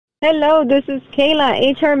Hello, this is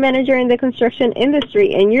Kayla, HR manager in the construction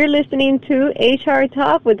industry, and you're listening to HR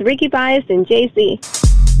Talk with Ricky Baez and JC.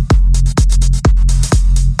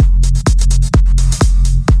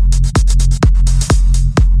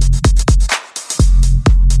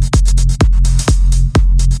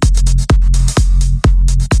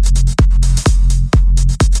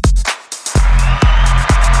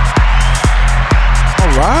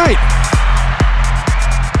 All right.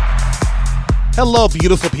 Hello,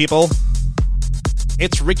 beautiful people.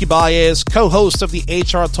 It's Ricky Baez, co-host of the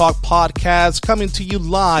HR Talk podcast, coming to you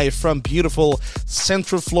live from beautiful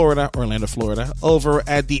Central Florida, Orlando, Florida, over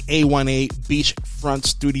at the A1A Beachfront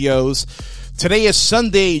Studios. Today is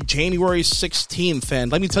Sunday, January 16th,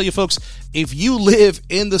 and let me tell you, folks, if you live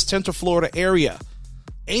in the Central Florida area,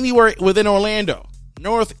 anywhere within Orlando,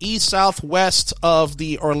 north, east, southwest of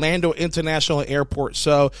the Orlando International Airport.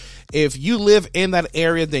 So if you live in that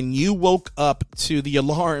area, then you woke up to the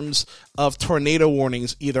alarms of tornado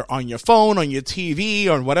warnings, either on your phone, on your TV,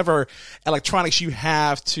 or whatever electronics you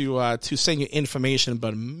have to send you information.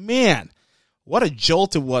 But man, what a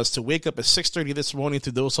jolt it was to wake up at 6:30 this morning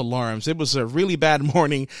to those alarms. It was a really bad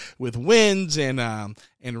morning with winds and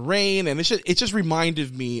rain, and it just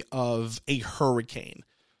reminded me of a hurricane.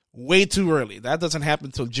 Way too early. That doesn't happen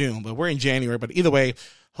until June, but we're in January. But either way,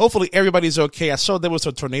 hopefully everybody's okay. I saw there was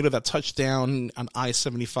a tornado that touched down on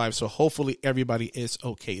I-75, so hopefully everybody is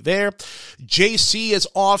okay there. JC is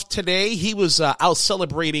off today. He was out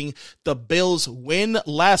celebrating the Bills' win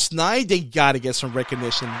last night. They got to get some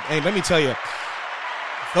recognition. Hey, let me tell you,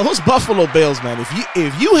 those Buffalo Bills, man,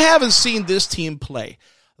 if you haven't seen this team play,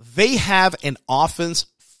 they have an offense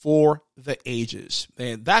for the ages.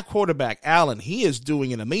 And that quarterback, Allen, he is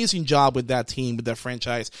doing an amazing job with that team, with that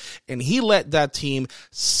franchise. And he led that team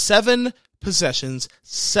 7 possessions,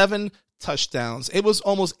 7 touchdowns. It was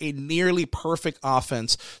almost a nearly perfect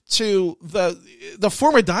offense to the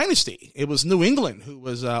former dynasty. It was New England, who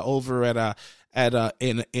was over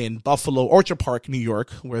in Buffalo, Orchard Park, New York,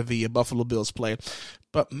 where the Buffalo Bills play.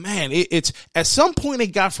 But man, it's at some point it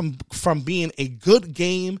got from being a good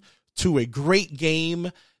game to a great game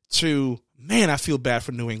to, man, I feel bad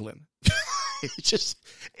for New England.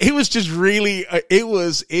 it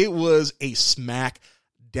was a smack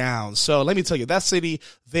down. So let me tell you, that city,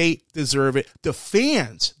 they deserve it. The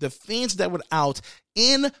fans that were out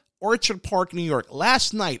in Orchard Park, New York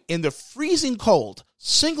last night in the freezing cold,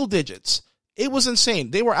 single digits. It was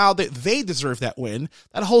insane. They were out there. They deserve that win.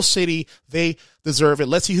 That whole city, they deserve it.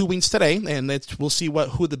 Let's see who wins today, and we'll see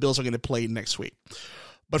who the Bills are going to play next week.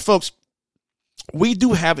 But folks, we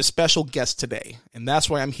do have a special guest today, and that's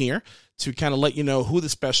why I'm here to kind of let you know who the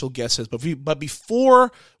special guest is. But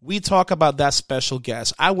before we talk about that special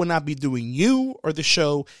guest, I will not be doing you or the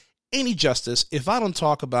show any justice if I don't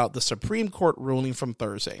talk about the Supreme Court ruling from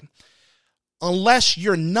Thursday. Unless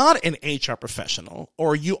you're not an HR professional,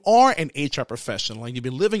 or you are an HR professional and you've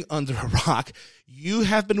been living under a rock, you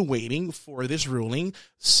have been waiting for this ruling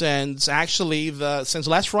since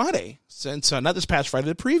last Friday, not this past Friday,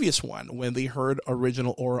 the previous one, when they heard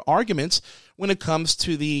original oral arguments when it comes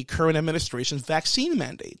to the current administration's vaccine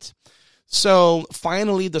mandate. So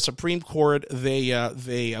finally, the Supreme Court,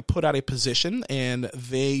 they put out a position and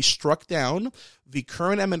they struck down the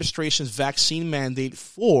current administration's vaccine mandate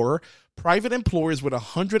for private employers with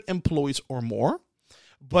 100 employees or more,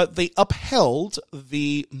 but they upheld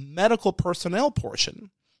the medical personnel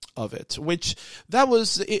portion of it, which that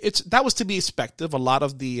was to be expected. A lot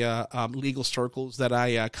of the legal circles that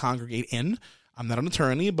I congregate in, I'm not an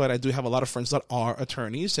attorney, but I do have a lot of friends that are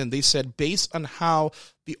attorneys, and they said based on how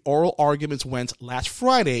the oral arguments went last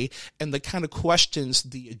Friday and the kind of questions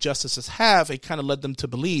the justices have, it kind of led them to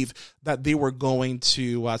believe that they were going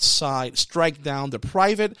to strike down the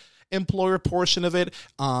private employer portion of it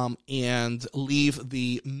and leave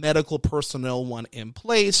the medical personnel one in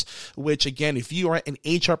place, which again, if you are an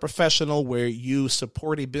HR professional where you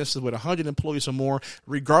support a business with 100 employees or more,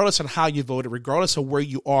 regardless of how you voted, regardless of where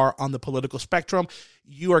you are on the political spectrum,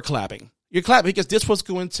 you are clapping. You're clapping because this was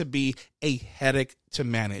going to be a headache to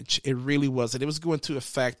manage. It really was. And it was going to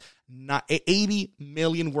affect 80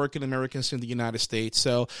 million working Americans in the United States.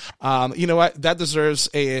 So, you know what? That deserves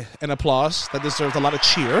an applause. That deserves a lot of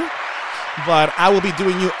cheer. But I will be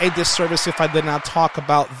doing you a disservice if I did not talk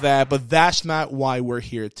about that. But that's not why we're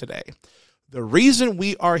here today. The reason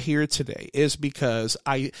we are here today is because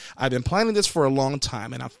I've been planning this for a long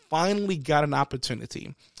time, and I finally got an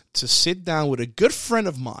opportunity to sit down with a good friend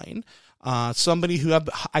of mine, somebody who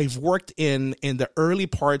I've worked in the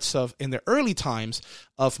early times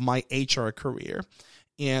of my HR career.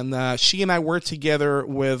 And she and I worked together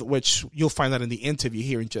with, which you'll find out in the interview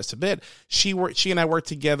here in just a bit. She and I worked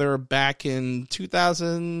together back in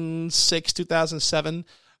 2006, 2007.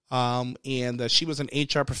 And she was an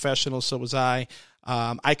HR professional, so was I.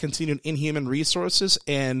 I continued in human resources,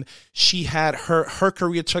 and she had her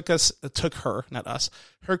career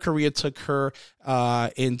her career took her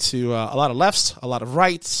into a lot of lefts, a lot of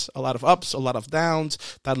rights, a lot of ups, a lot of downs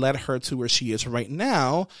that led her to where she is right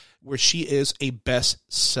now, where she is a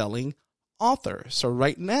best-selling author. So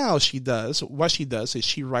right now what she does is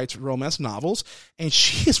she writes romance novels, and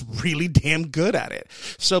she is really damn good at it.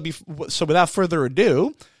 So without further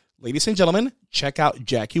ado, ladies and gentlemen, check out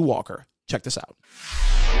Jackie Walker. Check this out.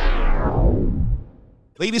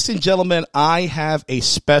 Ladies and gentlemen, I have a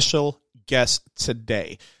special guest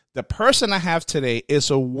today. The person I have today is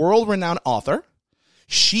a world-renowned author.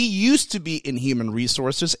 She used to be in human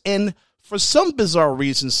resources and for some bizarre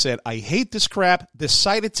reason said, I hate this crap,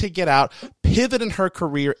 decided to get out, pivoted in her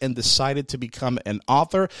career, and decided to become an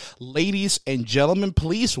author. Ladies and gentlemen,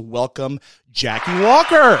 please welcome Jackie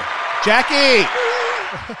Walker. Jackie.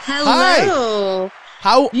 Hello. Hi.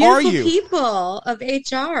 How are you? Beautiful people of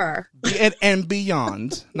HR. And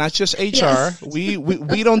beyond, not just HR. Yes.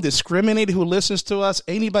 We don't discriminate who listens to us.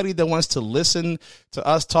 Anybody that wants to listen to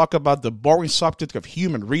us talk about the boring subject of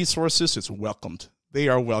human resources is welcomed. They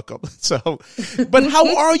are welcome. So, but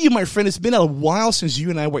how are you, my friend? It's been a while since you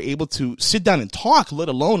and I were able to sit down and talk, let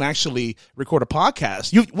alone actually record a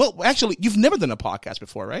podcast. You've never done a podcast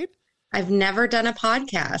before, right? I've never done a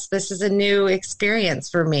podcast. This is a new experience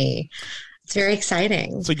for me. It's very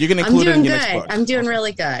exciting. So you're going to include it in your next book. I'm doing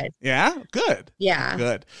really good. Yeah? Good. Yeah.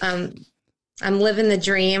 Good. I'm living the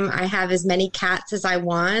dream. I have as many cats as I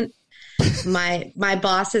want. My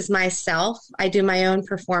boss is myself. I do my own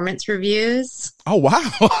performance reviews. Oh, wow.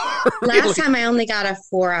 Really? Last time I only got a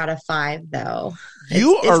 4 out of 5, though.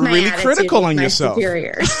 You are really critical on yourself.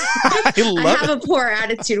 Superiors. I have a poor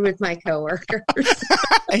attitude with my coworkers.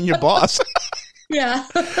 And your boss. Yeah.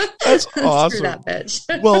 That's awesome. Screw that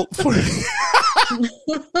bitch. Well,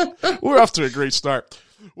 we're off to a great start.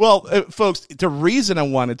 Well, folks, the reason I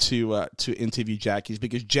wanted to interview Jackie is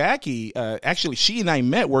because Jackie, actually, she and I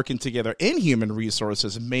met working together in human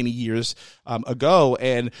resources many years ago,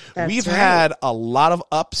 and we've had a lot of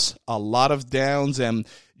ups, a lot of downs. And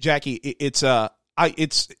Jackie, it's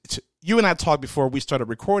you and I talked before we started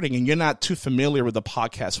recording, and you're not too familiar with the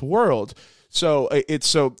podcast world. So I did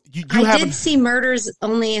see Murders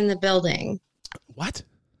Only in the Building. What?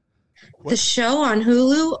 The show on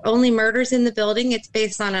Hulu, Only Murders in the Building. It's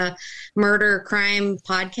based on a murder crime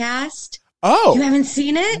podcast. Oh. You haven't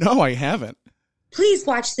seen it? No, I haven't. Please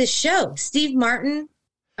watch this show. Steve Martin,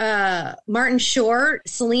 Martin Short,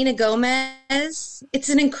 Selena Gomez. It's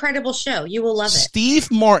an incredible show. You will love it.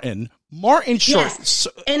 Steve Martin Short. Yes.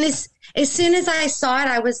 And as soon as I saw it,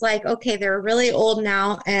 I was like, okay, they're really old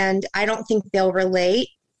now, and I don't think they'll relate.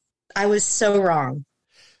 I was so wrong.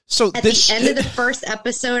 So at the end of the first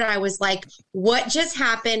episode, I was like, what just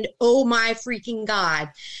happened? Oh my freaking God.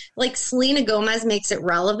 Like Selena Gomez makes it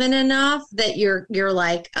relevant enough that you're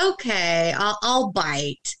like, okay, I'll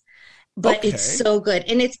bite. But It's so good.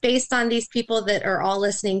 And it's based on these people that are all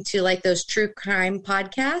listening to like those true crime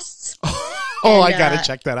podcasts. I got to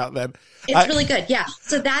check that out then. It's really good. Yeah.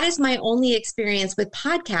 So that is my only experience with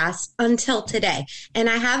podcasts until today. And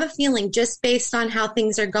I have a feeling just based on how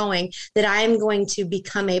things are going that I am going to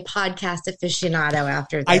become a podcast aficionado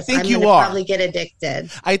after this. I think I'm you are. Probably get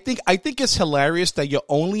addicted. I think it's hilarious that your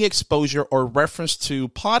only exposure or reference to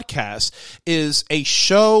podcasts is a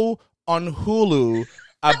show on Hulu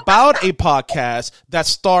about a podcast that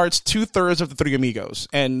stars 2/3 of the Three Amigos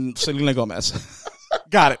and Selena Gomez.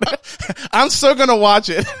 Got it. I'm still going to watch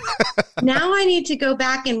it. Now I need to go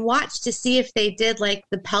back and watch to see if they did like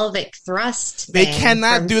the pelvic thrust. They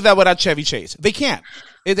cannot do that without Chevy Chase. They can't.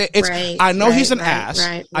 I know he's an ass.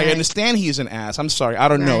 Right. I understand he's an ass. I'm sorry. I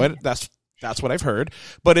don't know it. That's what I've heard.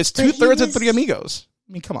 But it's 2/3 of Three Amigos.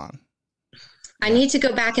 I mean, come on. I need to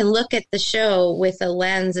go back and look at the show with a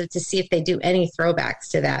lens to see if they do any throwbacks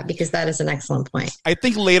to that, because that is an excellent point. I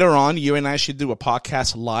think later on, you and I should do a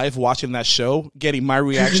podcast live watching that show, getting my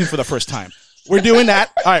reaction for the first time. We're doing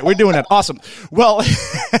that. All right, we're doing that. Awesome. Well,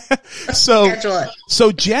 Schedule it.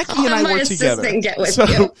 So Jackie and I my work together. assistant get with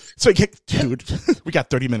you. Dude, we got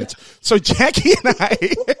 30 minutes. So Jackie and I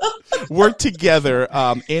work together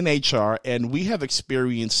in HR, and we have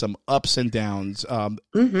experienced some ups and downs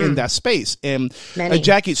in that space. And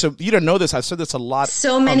Jackie, so you don't know this. I said this a lot.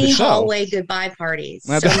 So many hallway goodbye parties.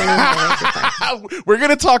 So many hallway goodbye parties. We're going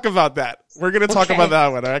to talk about that. We're going to talk about that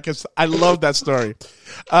one, all right? Because I love that story.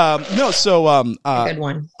 Good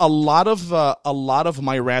one. A lot of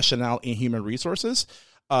my rationale in human resources,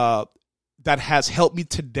 that has helped me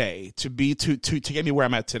today to get me where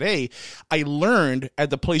I'm at today. I learned at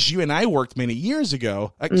the place you and I worked many years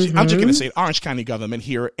ago. I'm just going to say Orange County government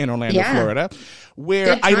here in Orlando, Florida,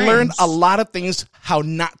 where I learned a lot of things how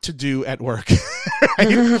not to do at work.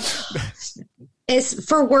 Is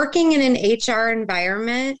for working in an HR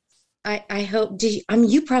environment. I hope.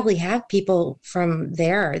 You probably have people from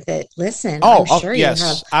there that listen. I'm sure yes, you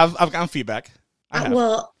have. I've gotten feedback.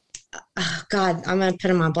 God, I'm going to put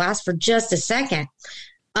them on blast for just a second,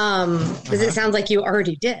 because it sounds like you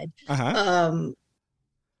already did.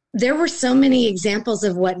 There were so many examples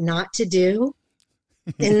of what not to do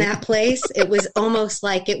in that place. It was almost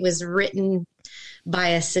like it was written by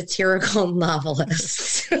a satirical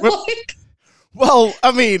novelist. Well,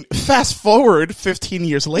 I mean, fast forward 15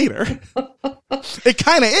 years later, it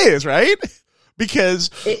kind of is, right? Because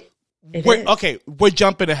we're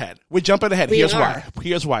jumping ahead.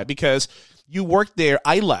 Here's why. Because you worked there.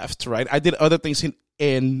 I left, right? I did other things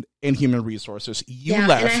in human resources. You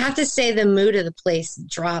left. And I have to say the mood of the place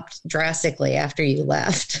dropped drastically after you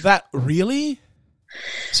left. That really?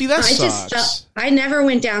 See, that sucks. I never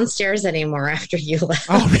went downstairs anymore after you left.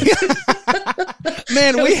 Oh, really?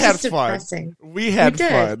 Man, we had fun. Depressing. We had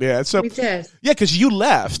fun. Yeah. So we did. Yeah, because you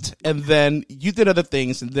left and then you did other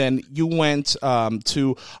things, and then you went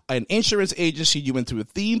to an insurance agency. You went to a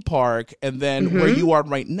theme park, and then where you are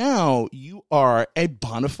right now, you are a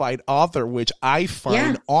bona fide author, which I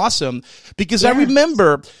find awesome. Because I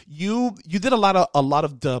remember you did a lot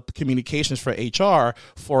of the communications for HR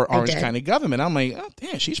for Orange County government. I'm like, oh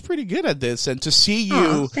damn, she's pretty good at this. And to see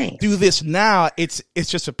you do this now, it's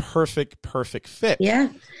just a perfect fit. Yeah,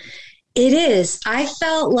 it is. I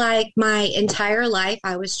felt like my entire life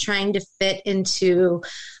I was trying to fit into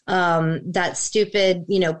that stupid,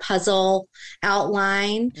 puzzle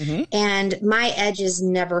outline, and my edges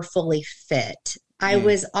never fully fit. I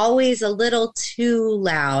was always a little too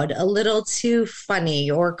loud, a little too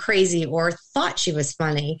funny or crazy, or thought she was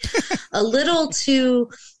funny, a little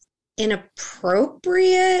too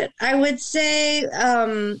inappropriate, I would say.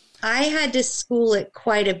 I had to school it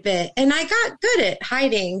quite a bit, and I got good at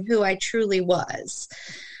hiding who I truly was.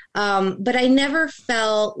 But I never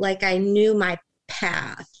felt like I knew my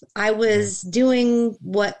path. I was doing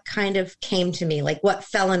what kind of came to me, like what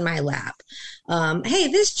fell in my lap. Hey,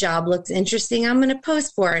 this job looks interesting. I'm going to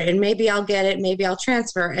post for it, and maybe I'll get it. Maybe I'll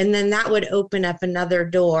transfer. And then that would open up another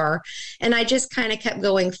door. And I just kind of kept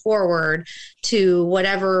going forward to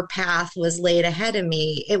whatever path was laid ahead of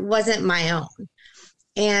me. It wasn't my own.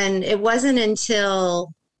 And it wasn't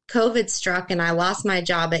until COVID struck and I lost my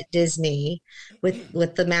job at Disney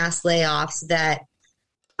with the mass layoffs that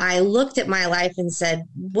I looked at my life and said,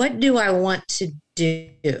 what do I want to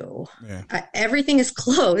do? Everything is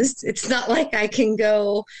closed. It's not like I can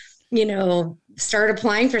go, start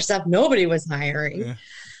applying for stuff. Nobody was hiring.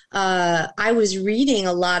 I was reading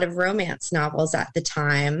a lot of romance novels at the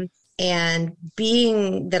time. And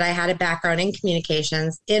being that I had a background in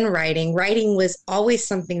communications, in writing was always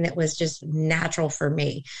something that was just natural for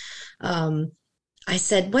me. I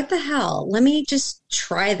said, what the hell? Let me just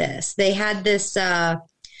try this. They had this,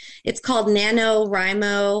 it's called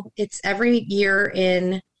NaNoWriMo. It's every year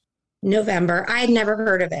in November. I had never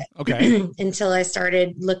heard of it until I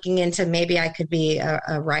started looking into maybe I could be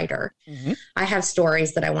a writer. I have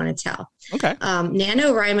stories that I want to tell.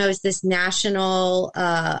 NaNoWriMo is this national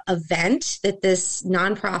event that this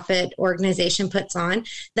nonprofit organization puts on.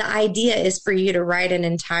 The idea is for you to write an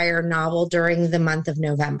entire novel during the month of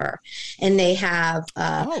November. And they have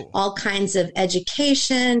all kinds of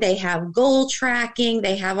education. They have goal tracking.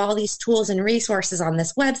 They have all these tools and resources on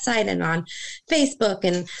this website and on Facebook.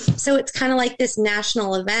 And so it's kind of like this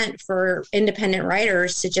national event for independent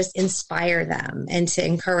writers to just inspire them and to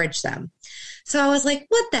encourage them. So I was like,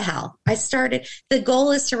 what the hell? The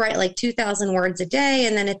goal is to write like 2,000 words a day.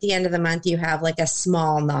 And then at the end of the month, you have like a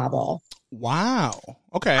small novel. Wow.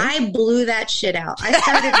 Okay. I blew that shit out. I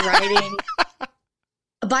started writing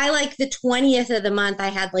by like the 20th of the month, I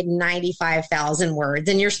had like 95,000 words,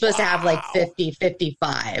 and you're supposed to have like 50,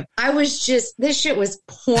 55. I was just, this shit was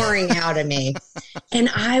pouring out of me. And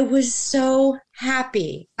I was so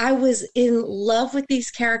happy. I was in love with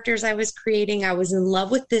these characters I was creating. I was in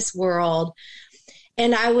love with this world.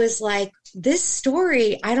 And I was like, this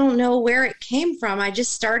story, I don't know where it came from. I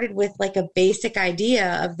just started with like a basic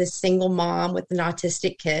idea of this single mom with an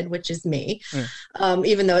autistic kid, which is me,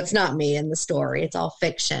 even though it's not me in the story. It's all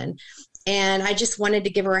fiction. And I just wanted to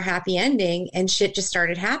give her a happy ending, and shit just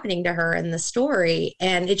started happening to her in the story,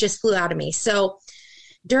 and it just flew out of me. So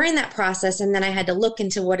during that process, and then I had to look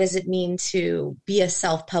into what does it mean to be a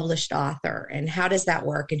self-published author, and how does that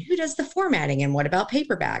work, and who does the formatting, and what about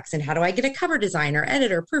paperbacks, and how do I get a cover designer,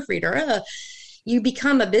 editor, proofreader? You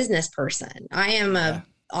become a business person. I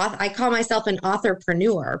call myself an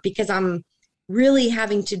authorpreneur because I'm really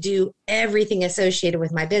having to do everything associated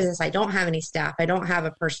with my business. I don't have any staff. I don't have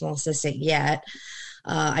a personal assistant yet.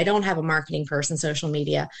 I don't have a marketing person, social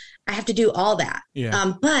media. I have to do all that.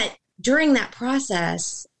 Yeah. But during that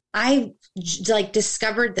process, I like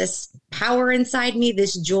discovered this power inside me,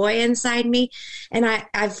 this joy inside me. And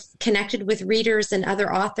I've connected with readers and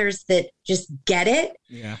other authors that just get it.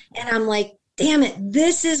 Yeah. And I'm like, damn it,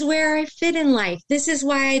 this is where I fit in life. This is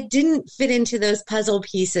why I didn't fit into those puzzle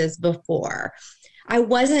pieces before. I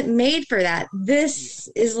wasn't made for that. This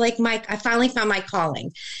is like I finally found my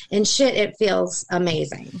calling, and shit, it feels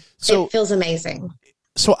amazing. So, it feels amazing.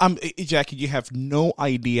 So Jackie, you have no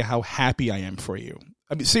idea how happy I am for you.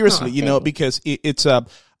 I mean, seriously, because it's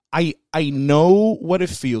I know what it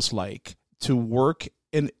feels like to work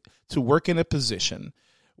in a position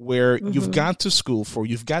where you've gone to school for,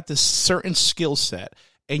 you've got this certain skill set,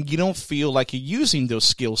 and you don't feel like you're using those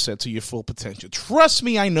skill sets to your full potential. Trust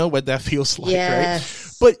me, I know what that feels like, right?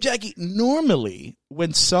 But Jackie, normally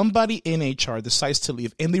when somebody in HR decides to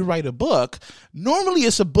leave and they write a book, normally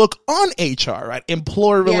it's a book on HR, right?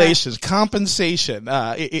 Employee relations, compensation.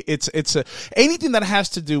 It's anything that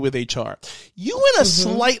has to do with HR. You in a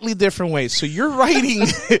slightly different way. So you're writing,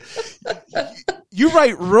 you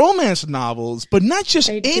write romance novels, but not just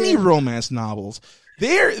any romance novels.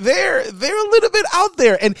 They're a little bit out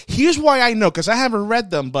there. And here's why I know, because I haven't read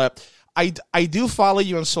them, but I do follow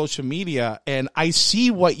you on social media, and I see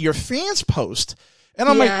what your fans post. And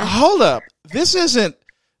I'm like, hold up. This is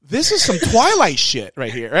some Twilight shit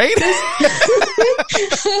right here, right?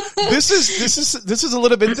 This is a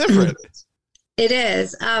little bit different. It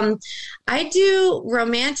is. I do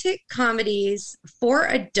romantic comedies for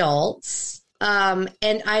adults, and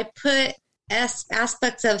I put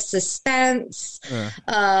aspects of suspense,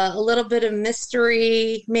 a little bit of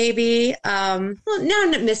mystery, maybe. Well, no,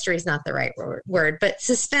 mystery is not the right word, but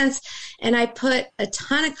suspense. And I put a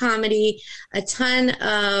ton of comedy, a ton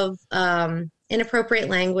of inappropriate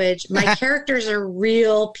language. My characters are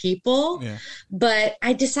real people, but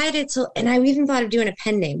I decided to, and I even thought of doing a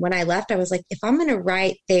pen name. When I left, I was like, if I'm going to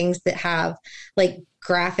write things that have like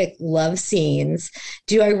graphic love scenes,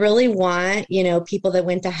 do I really want, people that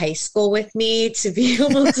went to high school with me to be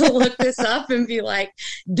able to look this up and be like,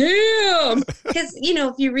 damn? Because,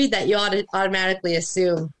 if you read that, you automatically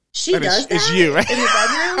assume she does that it's you, right? In the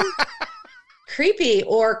bedroom. Creepy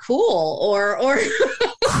or cool or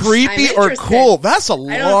creepy or cool. That's a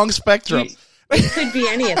long spectrum. It could be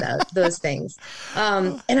any of those things.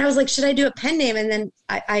 And I was like, should I do a pen name? And then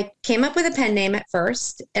I came up with a pen name at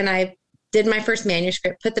first, and I did my first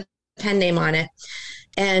manuscript, put the pen name on it,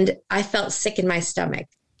 and I felt sick in my stomach.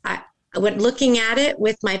 I went looking at it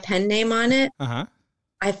with my pen name on it.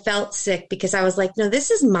 I felt sick because I was like, no,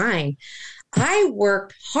 this is mine. I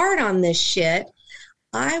worked hard on this shit.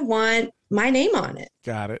 I want my name on it.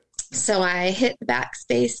 Got it. So I hit the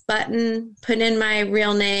backspace button, put in my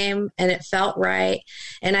real name, and it felt right.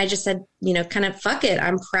 And I just said, kind of fuck it.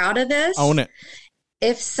 I'm proud of this. Own it.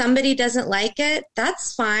 If somebody doesn't like it,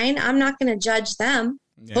 that's fine. I'm not going to judge them.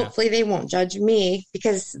 Yeah. Hopefully they won't judge me,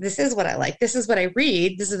 because this is what I like. This is what I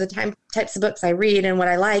read. This is the types of books I read and what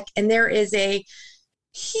I like. And there is a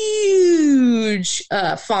huge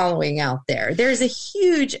following out there. There's a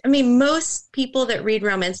huge, most people that read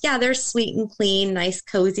romance, they're sweet and clean, nice,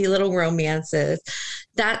 cozy little romances.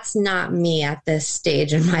 That's not me at this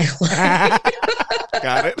stage in my life.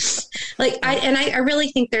 Got it. I really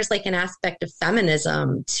think there's like an aspect of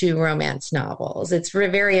feminism to romance novels. It's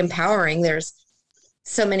very empowering. There's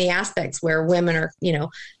so many aspects where women are,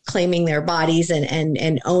 claiming their bodies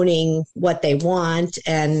and owning what they want.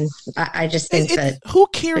 And I just think that who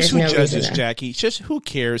cares who judges, Jackie? Just who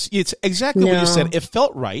cares? It's exactly what you said. It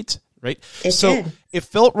felt right. right? It did. It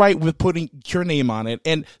felt right with putting your name on it.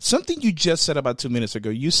 And something you just said about 2 minutes ago,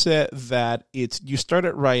 you said that you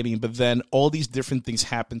started writing, but then all these different things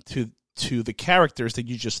happened to the characters that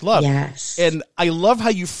you just love. Yes. And I love how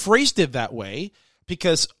you phrased it that way,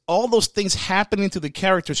 because all those things happening to the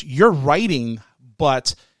characters, you're writing,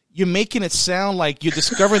 but you're making it sound like you're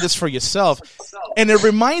discovering this for yourself. And it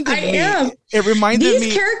reminded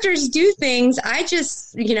These characters do things. I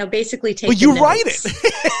just, basically take. But you write it.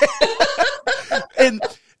 And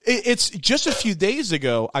it's just a few days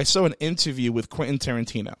ago, I saw an interview with Quentin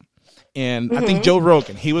Tarantino. And I think Joe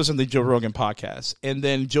Rogan, he was on the Joe Rogan podcast. And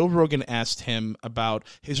then Joe Rogan asked him about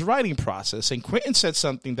his writing process. And Quentin said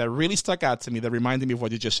something that really stuck out to me, that reminded me of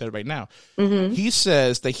what you just said right now. He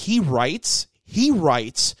says that he writes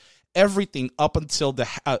everything up until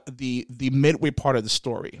the midway part of the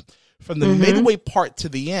story. From the midway part to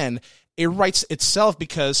the end, it writes itself,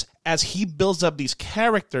 because as he builds up these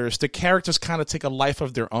characters, the characters kind of take a life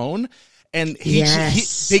of their own, and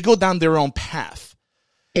they go down their own path.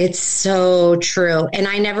 It's so true. And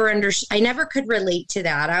I never could relate to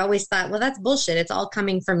that. I always thought, well, that's bullshit. It's all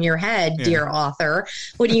coming from your head, dear author.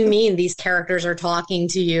 What do you mean these characters are talking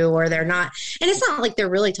to you, or they're not? And it's not like they're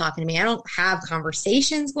really talking to me. I don't have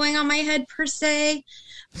conversations going on in my head per se.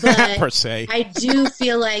 But I do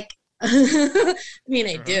feel like, I mean,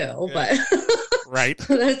 I do, but right.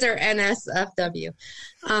 Those are NSFW.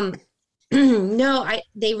 No,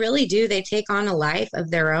 they really do. They take on a life of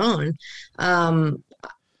their own.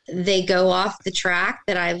 They go off the track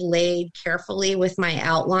that I've laid carefully with my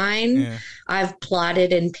outline. Yeah. I've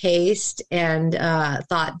plotted and paced and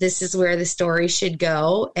thought this is where the story should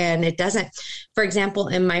go. And it doesn't. For example,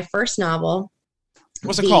 in my first novel,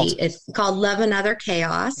 what's it called? It's called Love and Other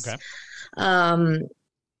Chaos. Okay.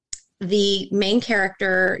 The main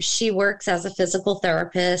character, she works as a physical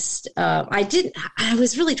therapist. I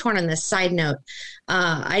was really torn on this. Side note.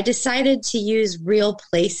 I decided to use real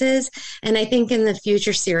places. And I think in the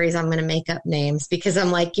future series, I'm going to make up names, because I'm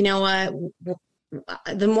like, you know what?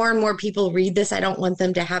 The more and more people read this, I don't want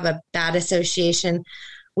them to have a bad association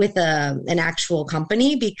with an actual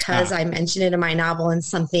company, because I mentioned it in my novel and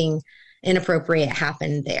something inappropriate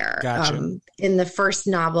happened there. Gotcha. In the first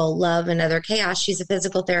novel, Love and Other Chaos, she's a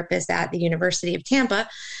physical therapist at the University of Tampa.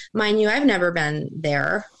 Mind you, I've never been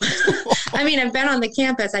there. I mean, I've been on the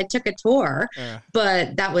campus. I took a tour,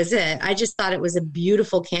 but that was it. I just thought it was a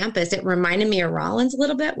beautiful campus. It reminded me of Rollins a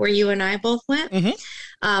little bit, where you and I both went.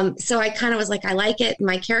 So I kind of was like, I like it.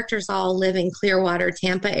 My characters all live in Clearwater,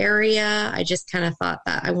 Tampa area. I just kind of thought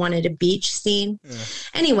that I wanted a beach scene.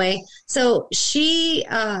 Anyway, so she,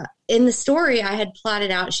 in the story I had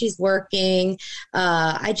plotted out, she's working.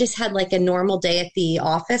 I just had like a normal day at the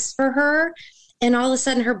office for her. And all of a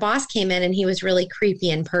sudden her boss came in, and he was really creepy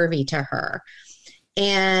and pervy to her.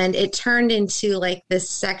 And it turned into like this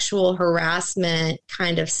sexual harassment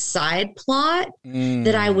kind of side plot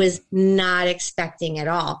that I was not expecting at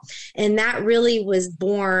all. And that really was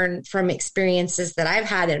born from experiences that I've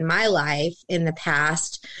had in my life in the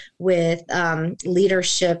past with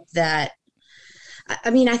leadership that, I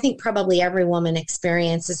mean, I think probably every woman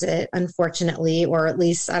experiences it, unfortunately, or at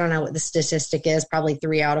least, I don't know what the statistic is, probably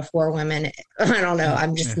 3 out of 4 women. I don't know.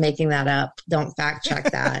 I'm just making that up. Don't fact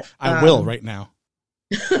check that. I will right now.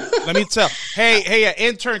 Let me tell. Hey,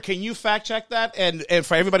 intern, can you fact check that? And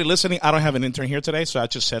for everybody listening, I don't have an intern here today, so I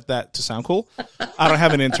just said that to sound cool. I don't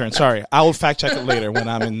have an intern. Sorry. I will fact check it later when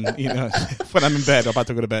I'm in, when I'm in bed, about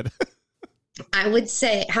to go to bed. I would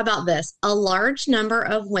say, how about this? A large number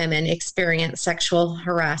of women experience sexual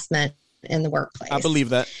harassment in the workplace. I believe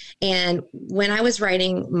that. And when I was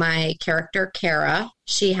writing my character, Kara,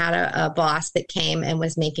 she had a boss that came and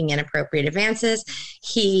was making inappropriate advances.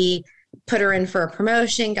 He put her in for a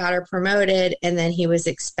promotion, got her promoted, and then he was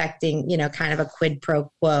expecting, kind of a quid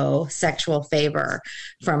pro quo sexual favor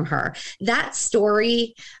from her. That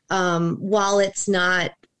story, while it's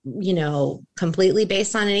not completely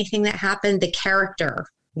based on anything that happened, the character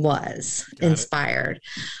was inspired.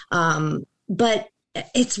 But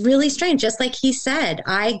it's really strange. Just like he said,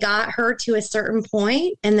 I got her to a certain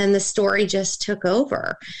point, and then the story just took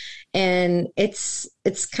over. And it's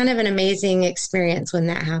kind of an amazing experience when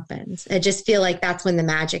that happens. I just feel like that's when the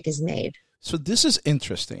magic is made. So this is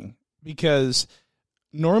interesting, because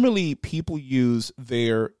normally people use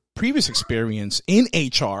their previous experience in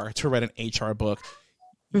HR to write an HR book.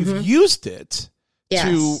 You've used it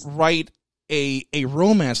to write a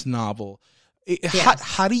romance novel.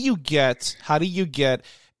 How do you get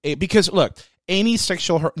because look,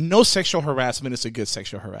 no sexual harassment is a good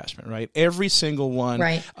sexual harassment, right? Every single one,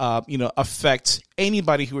 right. Affects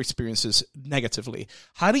anybody who experiences negatively.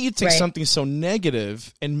 How do you take something so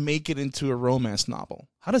negative and make it into a romance novel?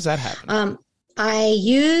 How does that happen? I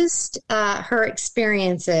used her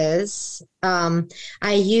experiences.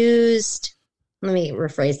 Let me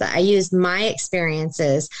rephrase that. I used my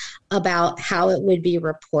experiences about how it would be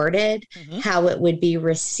reported, how it would be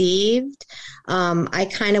received. I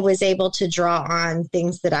kind of was able to draw on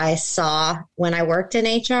things that I saw when I worked in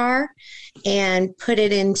HR and put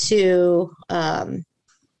it into, I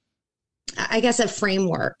guess, a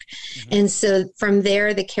framework. And so from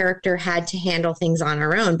there, the character had to handle things on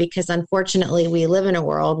her own, because unfortunately we live in a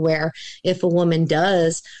world where if a woman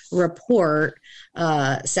does report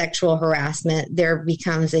sexual harassment, there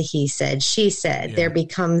becomes a he said, she said. There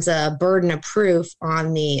becomes a burden of proof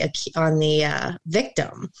on the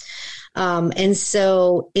victim. And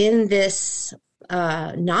so in this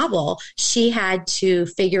novel, she had to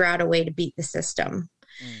figure out a way to beat the system.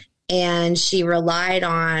 And she relied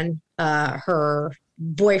on her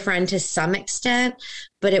boyfriend to some extent,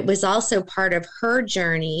 but it was also part of her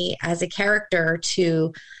journey as a character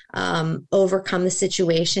to overcome the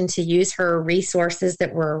situation, to use her resources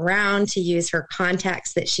that were around, to use her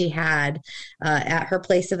contacts that she had at her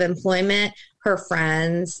place of employment, her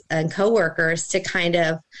friends and coworkers, to kind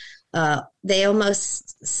of, they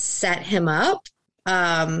almost set him up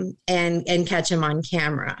and catch him on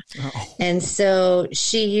camera. And so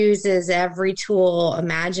she uses every tool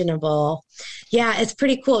imaginable. Yeah, it's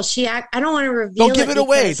pretty cool. I don't want to reveal Don't give it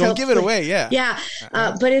away. Don't give it away. Yeah. Yeah.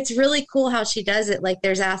 But it's really cool how she does it. Like,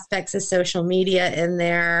 there's aspects of social media in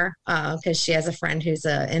there, because she has a friend who's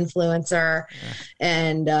an influencer.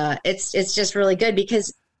 And it's just really good,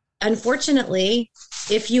 because unfortunately,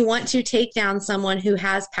 if you want to take down someone who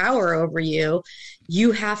has power over you,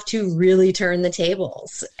 you have to really turn the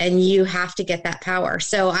tables and you have to get that power.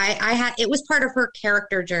 So it was part of her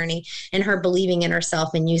character journey and her believing in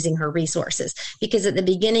herself and using her resources, because at the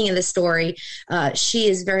beginning of the story, she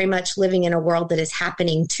is very much living in a world that is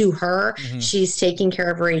happening to her. She's taking care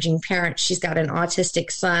of her aging parents. She's got an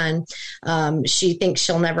autistic son. She thinks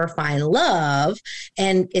she'll never find love,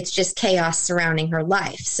 and it's just chaos surrounding her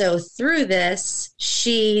life. So through this,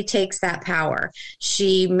 she takes that power.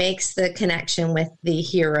 She makes the connection with the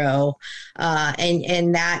hero,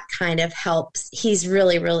 and that kind of helps. He's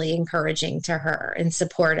really, really encouraging to her and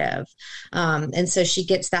supportive, and so she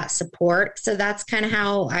gets that support. So that's kind of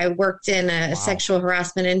how I worked in a sexual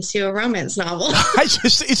harassment into a romance novel.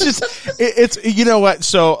 It's you know what?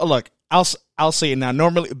 So look, I'll say it now.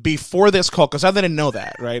 Normally, before this call, because I didn't know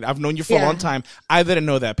that, right? I've known you for a long time. I didn't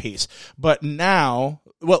know that piece. But now,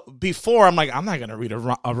 well, before, I'm like, I'm not going to read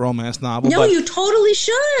a romance novel. No, you totally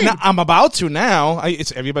should. Now, I'm about to now.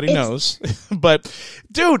 Everybody knows. But,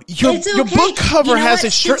 dude, your book cover has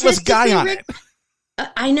a shirtless guy on it.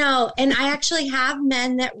 I know. And I actually have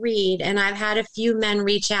men that read, and I've had a few men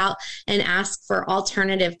reach out and ask for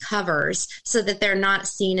alternative covers so that they're not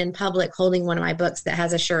seen in public holding one of my books that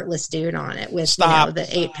has a shirtless dude on it with the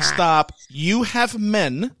 8-pack. Stop. You have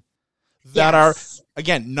men that are,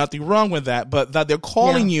 again, nothing wrong with that, but that they're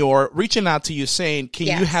calling you or reaching out to you saying, can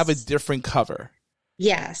you have a different cover?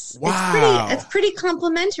 Yes. Wow. It's pretty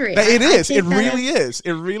complimentary. It is. It really is.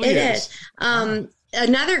 It really is.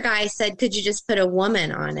 Another guy said, could you just put a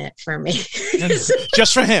woman on it for me?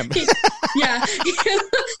 Just for him. Yeah.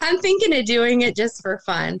 I'm thinking of doing it just for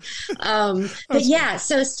fun. But yeah,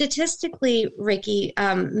 so statistically, Ricky,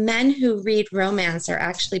 men who read romance are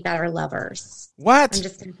actually better lovers. What? I'm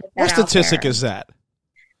just gonna put that what statistic out there. Is that?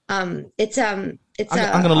 I'm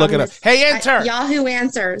going to look it up. Hey, enter. Yahoo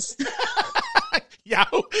Answers.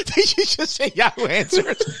 Yahoo. Did you just say Yahoo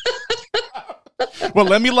Answers? Well,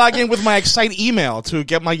 let me log in with my Excite email to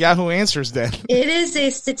get my Yahoo Answers then. It is a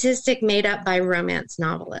statistic made up by romance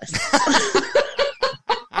novelists.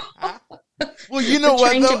 Well, you know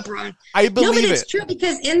what, though? I believe it. No, but it's true,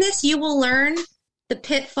 because in this you will learn the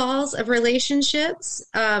pitfalls of relationships.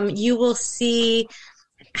 You will see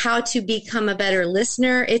how to become a better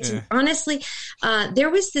listener. It's honestly, there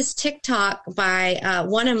was this TikTok by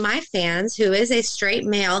one of my fans who is a straight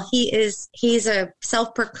male. He's a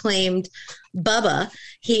self-proclaimed Bubba.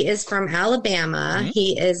 He is from Alabama.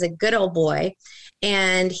 He is a good old boy,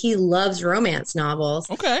 and he loves romance novels.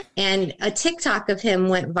 Okay. And a TikTok of him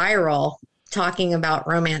went viral talking about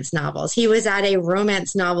romance novels. He was at a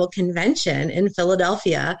romance novel convention in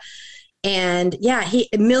Philadelphia, And yeah, he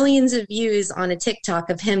millions of views on a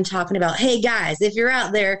TikTok of him talking about, hey guys, if you're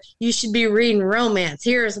out there, you should be reading romance.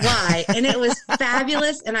 Here's why. And it was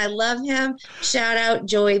fabulous. And I love him. Shout out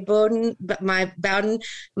Joey Bowden, my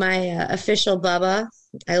official Bubba.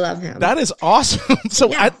 I love him. That is awesome.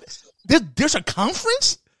 So Yeah. there's a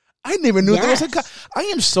conference? I never knew there was a I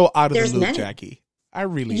am so out of the loop, Jackie. I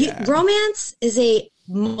really am. Romance is a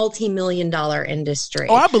multi-million-dollar industry.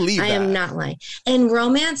 Oh, I believe that. I am not lying. And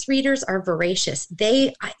romance readers are voracious.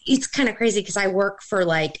 It's kind of crazy because I work for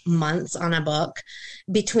like months on a book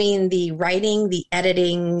between the writing, the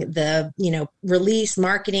editing, the, release,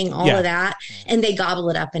 marketing, all of that. And they gobble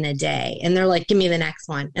it up in a day. And they're like, give me the next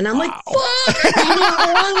one. And I'm like, fuck,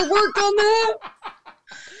 I don't want to work on that.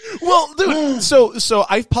 Well, dude, so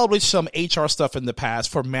I've published some HR stuff in the past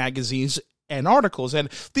for magazines and articles, and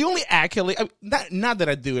the only accolade, not that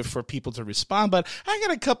I do it for people to respond, but I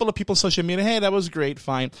got a couple of people on social media, hey, that was great,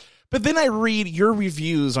 fine. But then I read your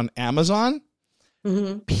reviews on Amazon.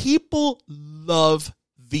 Mm-hmm. People love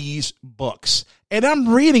these books. And I'm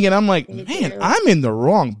reading it, I'm like, man, I'm in the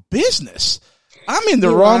wrong business. I'm in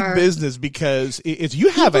the wrong business because you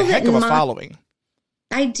have a heck of a following.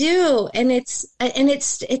 I do. And it's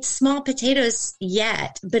small potatoes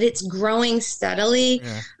yet, but it's growing steadily.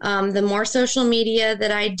 Yeah. The more social media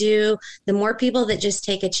that I do, the more people that just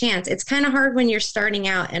take a chance. It's kind of hard when you're starting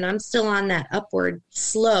out, and I'm still on that upward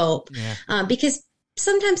slope because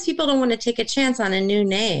sometimes people don't want to take a chance on a new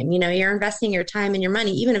name. You're investing your time and your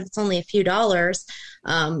money, even if it's only a few dollars.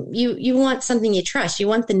 You want something you trust. You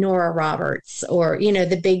want the Nora Roberts or,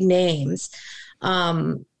 the big names.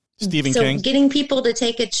 Stephen King. So getting people to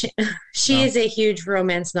take she is a huge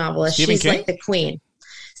romance novelist. She's like the queen.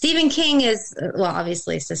 Stephen King is,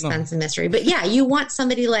 obviously suspense and mystery, but yeah, you want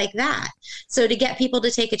somebody like that. So to get people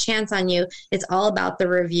to take a chance on you, it's all about the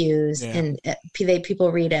reviews, and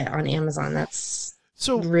people read it on Amazon.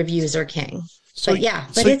 Reviews are king.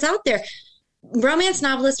 But it's out there. Romance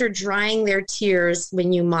novelists are drying their tears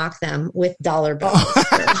when you mock them with dollar bills.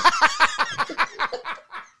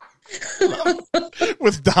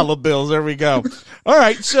 With dollar bills. There we go. All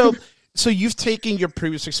right. So you've taken your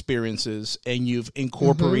previous experiences and you've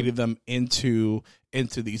incorporated them into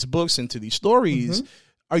these books, into these stories.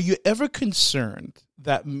 Are you ever concerned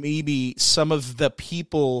that maybe some of the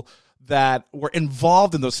people that were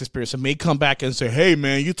involved in those experiences may come back and say, hey,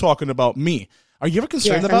 man, you're talking about me? Are you ever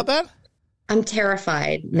concerned about that? I'm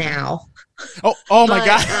terrified now. Oh my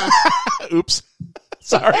God. Oops.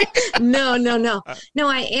 Sorry. No,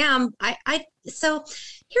 I am. So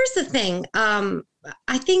here's the thing.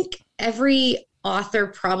 I think every author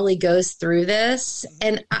probably goes through this,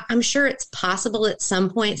 and I'm sure it's possible at some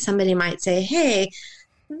point somebody might say, hey,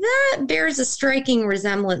 that bears a striking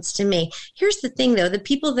resemblance to me. Here's the thing, though. The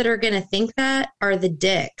people that are going to think that are the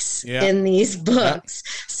dicks in these books.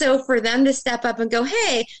 So for them to step up and go,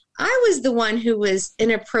 hey, I was the one who was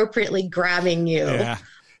inappropriately grabbing you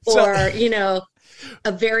or,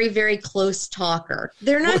 a very, very close talker.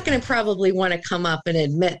 They're not going to probably want to come up and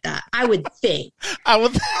admit that. I would think.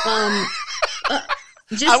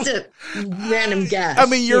 Just a random guess. I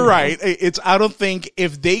mean, you're right. I don't think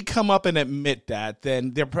if they come up and admit that,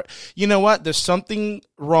 then you know what? There's something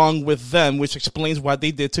wrong with them, which explains what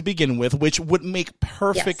they did to begin with, which would make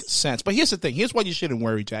perfect sense. But here's the thing. Here's why you shouldn't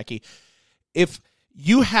worry, Jackie. If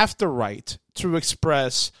you have the right to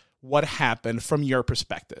express what happened from your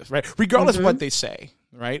perspective, right? Regardless of what they say,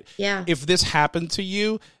 right? Yeah. If this happened to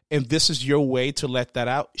you and this is your way to let that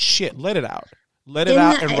out, let it out. Let it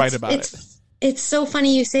out and write about it. It's so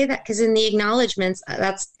funny you say that because in the acknowledgments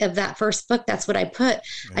of that first book, that's what I put. Right.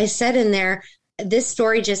 I said in there, this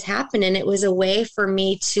story just happened, and it was a way for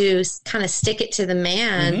me to kind of stick it to the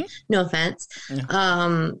man. No offense.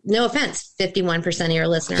 No offense, 51% of your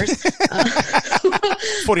listeners.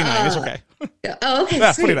 49 is okay. Oh, okay.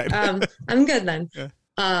 Yeah, sweet. 49. I'm good then.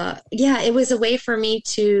 It was a way for me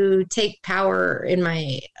to take power in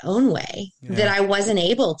my own way that I wasn't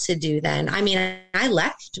able to do then. I mean, I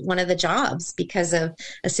left one of the jobs because of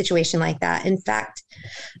a situation like that. In fact,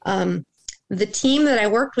 the team that I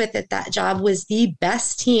worked with at that job was the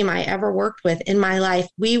best team I ever worked with in my life.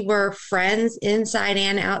 We were friends inside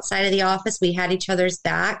and outside of the office. We had each other's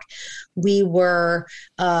back. We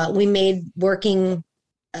made working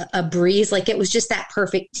a breeze. Like, it was just that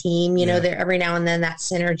perfect team, there every now and then that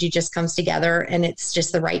synergy just comes together, and it's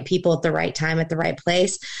just the right people at the right time at the right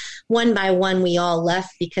place. One by one, we all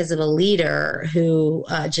left because of a leader who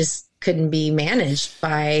just couldn't be managed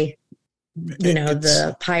by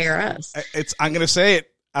the higher ups. I'm going to say it.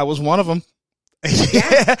 I was one of them.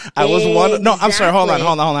 Yeah, I was one. No, I'm sorry. Hold exactly.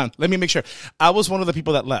 on. Let me make sure. I was one of the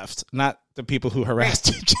people that left, not the people who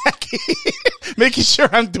harassed Jackie. Making sure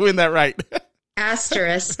I'm doing that right.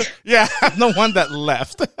 Asterisk. Yeah, I'm the one that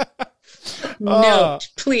left. Note,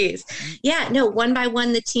 please. Yeah, no, one by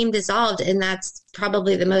one, the team dissolved. And that's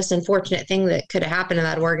probably the most unfortunate thing that could have happened in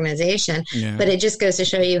that organization. Yeah. But it just goes to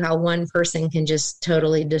show you how one person can just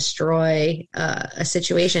totally destroy a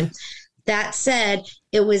situation. That said,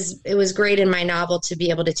 it was great in my novel to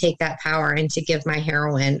be able to take that power and to give my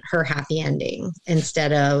heroine her happy ending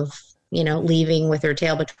instead of, leaving with her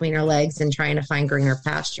tail between her legs and trying to find greener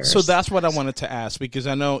pastures. So that's what I wanted to ask, because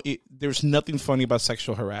I know there's nothing funny about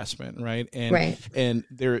sexual harassment, right? And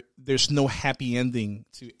there's no happy ending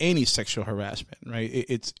to any sexual harassment, right?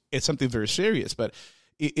 It's something very serious, but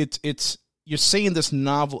it's you're saying this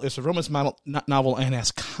novel is a romance novel and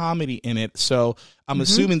has comedy in it. So I'm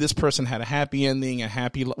assuming this person had a happy ending,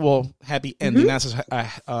 happy ending, not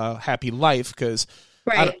a happy life, because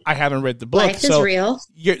right. I haven't read the book. Life is real.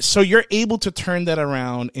 You're able to turn that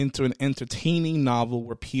around into an entertaining novel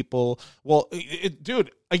where people, dude,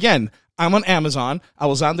 again, I'm on Amazon. I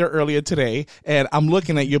was on there earlier today, and I'm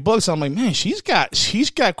looking at your books. I'm like, man, she's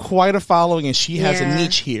got quite a following, and she has a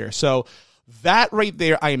niche here. So that right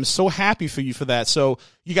there, I am so happy for you for that. So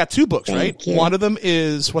you got 2 books, right? You. One of them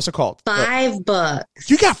is, what's it called? 5 books.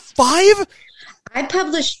 You got 5? I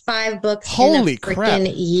published 5 books Holy in a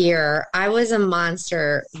freaking year. I was a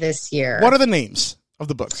monster this year. What are the names of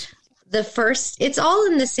the books? The first, it's all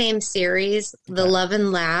in the same series, the Love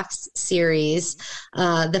and Laughs series.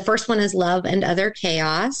 The first one is Love and Other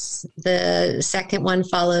Chaos. The second one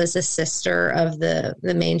follows a sister of the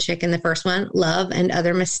main chick in the first one, Love and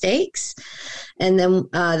Other Mistakes. And then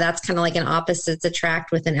that's kind of like an opposites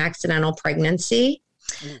attract with an accidental pregnancy.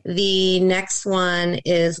 The next one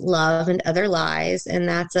is Love and Other Lies, and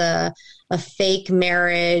that's a fake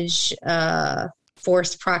marriage,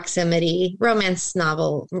 forced proximity. Romance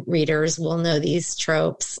novel readers will know these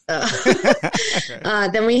tropes.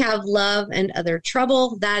 Then we have Love and Other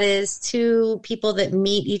Trouble. That is 2 people that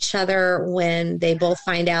meet each other when they both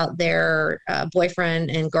find out their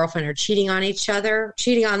boyfriend and girlfriend are cheating on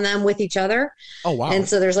them with each other. Oh, wow. And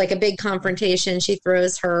so there's like a big confrontation. She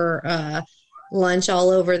throws her lunch all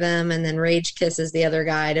over them and then rage kisses the other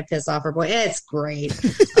guy to piss off her boy. It's great.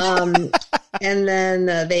 And then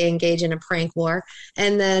they engage in a prank war.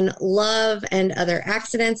 And then Love and Other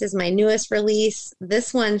Accidents is my newest release.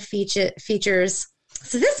 This one features,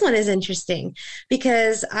 so this one is interesting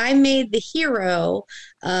because I made the hero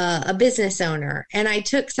a business owner, and I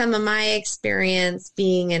took some of my experience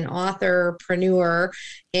being an authorpreneur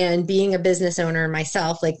and being a business owner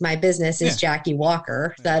myself. Like my business is Jackie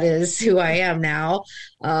Walker. That is who I am now.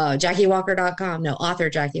 JackieWalker.com. No,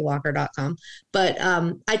 authorJackieWalker.com. But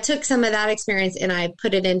I took some of that experience and I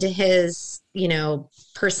put it into his,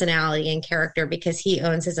 personality and character because he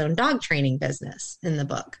owns his own dog training business in the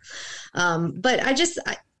book. But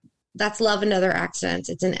that's Love and Other Accidents.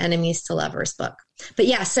 It's an enemies to lovers book. But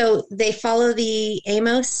yeah, so they follow the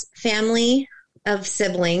Amos family of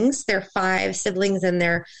siblings. They're 5 siblings in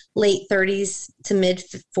their late 30s to mid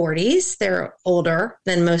 40s. They're older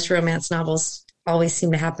than most romance novels always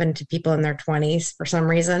seem to happen to people in their 20s for some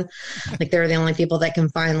reason. Like they're the only people that can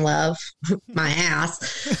find love. My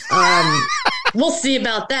ass. We'll see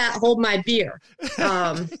about that. Hold my beer.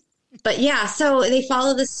 But yeah, so they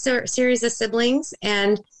follow this series of siblings,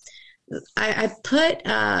 and I put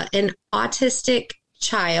an autistic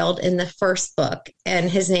child in the first book, and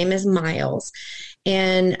his name is Miles.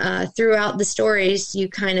 And throughout the stories, you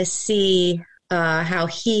kind of see how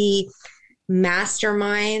he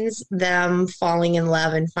masterminds them falling in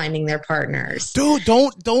love and finding their partners. Dude,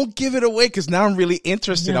 don't give it away, because now I'm really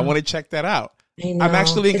interested. I want to check that out. I'm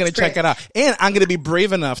actually going to check it out, and I'm going to be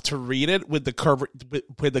brave enough to read it with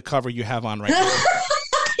the cover you have on right now.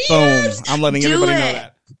 Yes, boom! I'm letting everybody know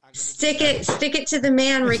that. Stick it to the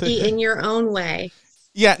man, Ricky, in your own way.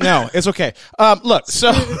 Yeah, no, it's okay. Look,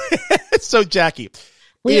 so Jackie,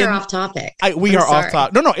 we are off topic. We are off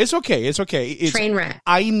topic. No, it's okay. It's okay. Train wreck.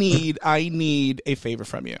 I need a favor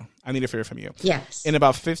from you. Yes. In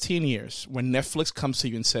about 15 years, when Netflix comes to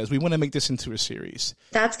you and says, we want to make this into a series.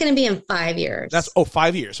 That's going to be in 5 years.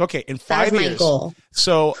 5 years. Okay, in 5 years. That's my goal.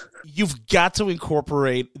 So you've got to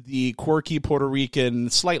incorporate the quirky Puerto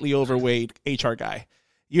Rican, slightly overweight HR guy.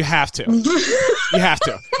 You have to. You have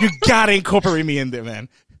to. You got to incorporate me in there, man.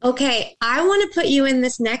 Okay, I want to put you in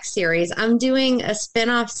this next series. I'm doing a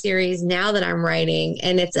spinoff series now that I'm writing,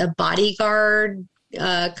 and it's a bodyguard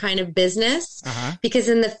kind of business, because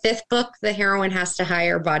in the 5th book, the heroine has to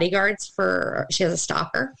hire bodyguards she has a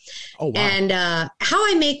stalker. Oh, wow. And how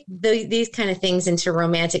I make these kind of things into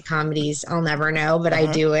romantic comedies, I'll never know, but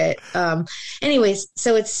I do it. Anyways,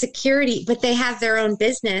 so it's security, but they have their own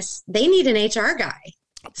business. They need an HR guy.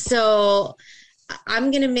 So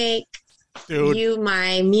I'm going to make you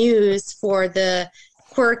my muse for the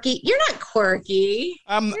quirky. You're not quirky.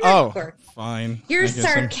 Quirky. Fine. You're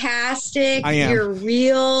sarcastic. I am. You're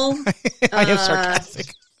real. I am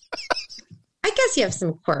sarcastic. I guess you have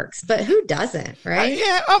some quirks, but who doesn't, right?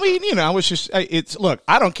 Yeah. I mean, I was just, look,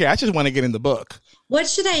 I don't care. I just want to get in the book. What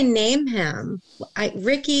should I name him?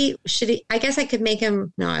 Ricky, I guess I could make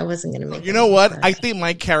him. No, I wasn't going to make him. You know what? I think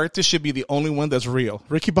my character should be the only one that's real.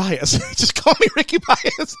 Ricky Bias. Just call me Ricky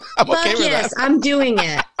Bias. I'm okay with that. Yes, I'm doing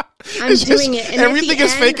it. I'm doing it. And everything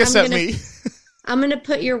is fake except me. I'm going to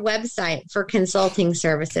put your website for consulting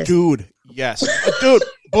services. Dude, yes. Dude,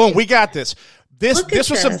 boom, we got this. This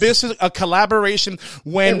was a collaboration.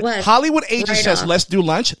 When Hollywood agent says, let's do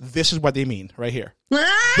lunch, this is what they mean right here.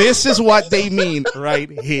 This is what they mean right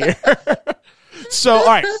here. So, all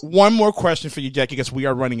right, one more question for you, Jackie, because we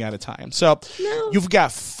are running out of time. So, You've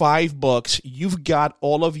got 5 books. You've got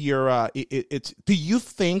all of your, do you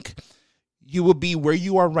think you will be where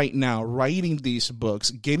you are right now, writing these books,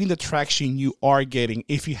 getting the traction you are getting,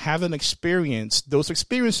 if you haven't experienced those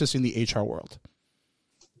experiences in the HR world?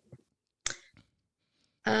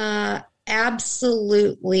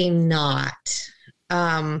 Absolutely not.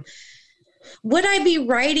 Would I be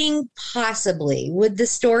writing? Possibly. Would the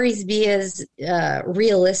stories be as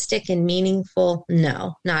realistic and meaningful?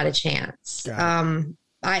 No, not a chance.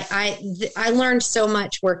 I learned so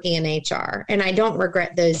much working in HR, and I don't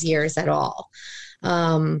regret those years at all.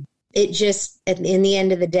 It just, in the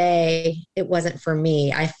end of the day, it wasn't for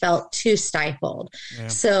me. I felt too stifled. Yeah.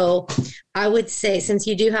 So I would say, since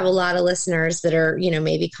you do have a lot of listeners that are,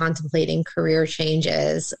 maybe contemplating career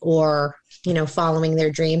changes or, following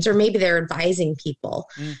their dreams, or maybe they're advising people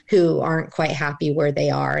who aren't quite happy where they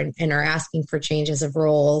are and are asking for changes of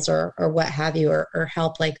roles or what have you, or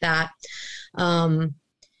help like that.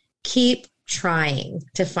 Keep trying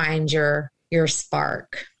to find your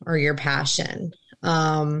spark or your passion.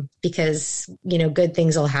 Because, good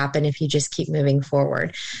things will happen if you just keep moving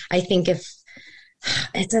forward. I think it's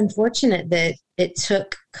unfortunate that it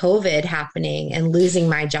took COVID happening and losing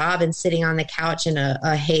my job and sitting on the couch in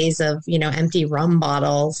a haze of, empty rum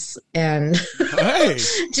bottles and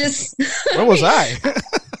just, where was I?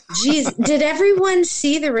 Geez, did everyone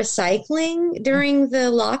see the recycling during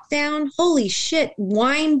the lockdown? Holy shit.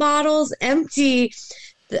 Wine bottles empty.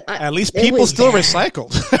 At least people still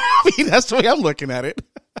recycled. I mean, that's the way I'm looking at it.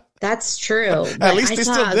 That's true. At least they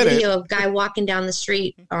still did it. I saw a video of a guy walking down the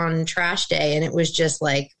street on trash day, and it was just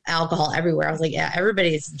like alcohol everywhere. I was like, yeah,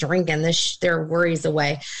 everybody's drinking their worries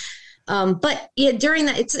away. But yeah, during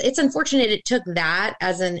that, it's unfortunate it took that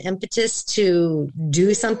as an impetus to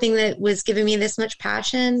do something that was giving me this much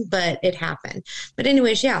passion, but it happened. But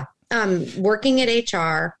anyways, yeah, working at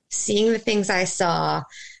HR, seeing the things I saw,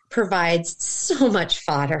 provides so much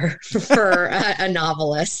fodder for a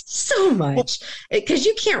novelist. So much, because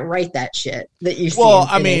you can't write that shit that you see. Well,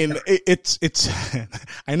 I mean, it's.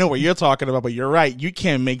 I know what you're talking about, but you're right. You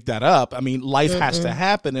can't make that up. I mean, life has to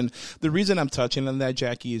happen, and the reason I'm touching on that,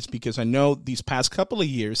 Jackie, is because I know these past couple of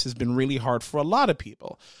years has been really hard for a lot of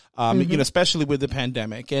people. Especially with the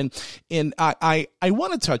pandemic, and I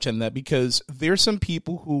want to touch on that because there's some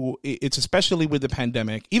people who it's especially with the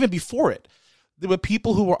pandemic, even before it. There were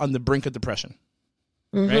people who were on the brink of depression,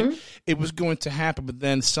 right? It was going to happen, but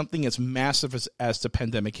then something as massive as the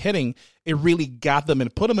pandemic hitting, it really got them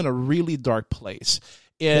and put them in a really dark place.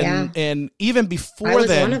 And even before I was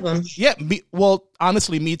one of them. Yeah.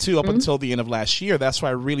 Honestly, me too, up until the end of last year. That's why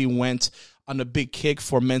I really went on a big kick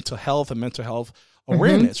for mental health and mental health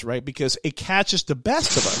awareness, right? Because it catches the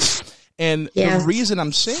best of us. And the reason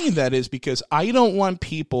I'm saying that is because I don't want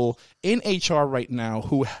people in HR right now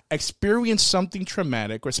who experience something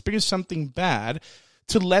traumatic or experience something bad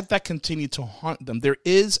to let that continue to haunt them. There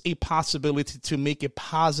is a possibility to make a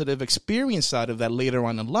positive experience out of that later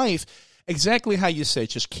on in life. Exactly how you said,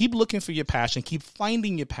 just keep looking for your passion, keep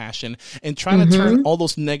finding your passion, and trying to turn all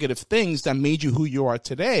those negative things that made you who you are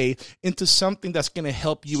today into something that's going to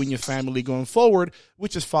help you and your family going forward,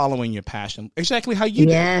 which is following your passion. Exactly how you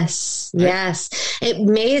do. Yes.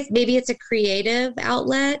 Maybe it's a creative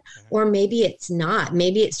outlet, or maybe it's not.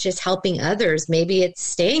 Maybe it's just helping others. Maybe it's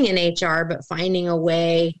staying in HR, but finding a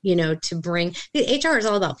way, to bring HR is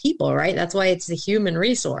all about people, right? That's why it's the human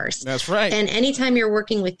resource. That's right. And anytime you're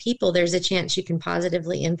working with people, there's a chance you can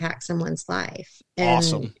positively impact someone's life. And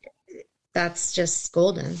awesome. that's just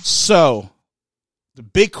golden. So the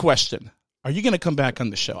big question, are you going to come back on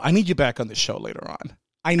the show? I need you back on the show later on.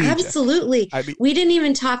 I need Absolutely. you. We didn't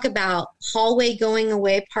even talk about hallway going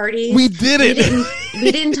away parties. We didn't.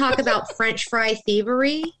 We didn't talk about French fry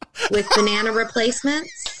thievery with banana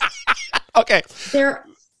replacements. Okay.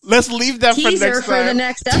 Let's leave that for next time. For the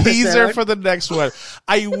next episode. Teaser for the next one.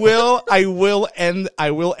 I will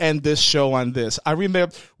end this show on this. I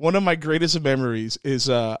remember one of my greatest memories is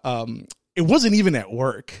it wasn't even at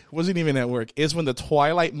work. It's when the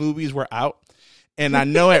Twilight movies were out. And I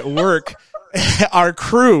know at work our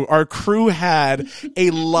crew had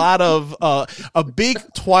a lot of a big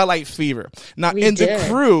Twilight fever. Now the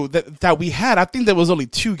crew that we had, I think there was only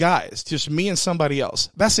 2 guys, just me and somebody else.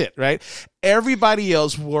 That's it, right? Everybody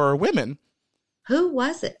else were women. Who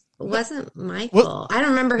was it? It wasn't Michael. Well, I don't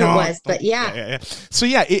remember who it was, but yeah. So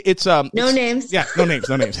yeah, it's names. Yeah, no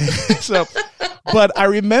names. So, but I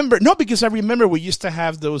remember we used to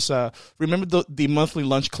have those. Remember the monthly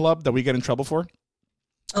lunch club that we got in trouble for?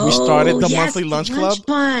 We started the monthly lunch club,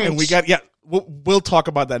 and we got We'll talk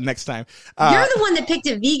about that next time. You're the one that picked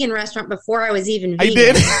a vegan restaurant before I was even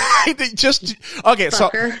vegan. I did. Just okay.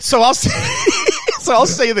 Fucker. So I'll say. So I'll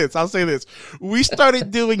say this. We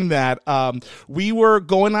started doing that. We were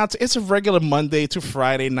going out to, it's a regular Monday to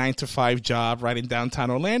Friday, 9 to 5 job right in downtown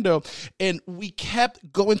Orlando. And we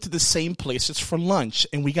kept going to the same places for lunch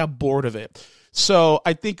and we got bored of it. So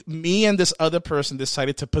I think me and this other person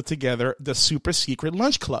decided to put together the super secret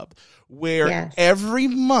lunch club where every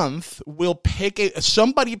month we'll pick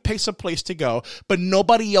somebody picks a place to go, but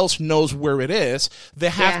nobody else knows where it is. They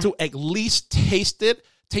have to at least taste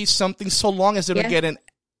something so long as they don't get an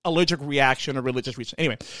allergic reaction or religious reason.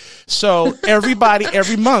 Anyway, so everybody,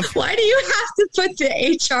 every month. Why do you have to put the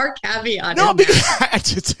HR caveat in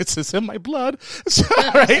because it's in my blood. So,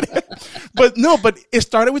 right? But it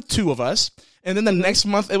started with 2 of us. And then the next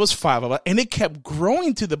month, it was 5 of us. And it kept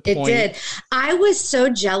growing to the point. It did. I was so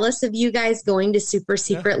jealous of you guys going to super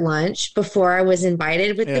secret lunch before I was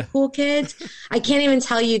invited with the cool kids. I can't even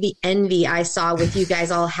tell you the envy I saw with you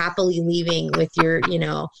guys all happily leaving with your,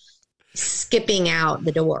 skipping out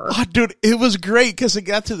the door. Oh, dude, it was great because it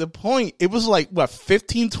got to the point. It was like,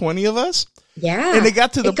 15, 20 of us? Yeah. And it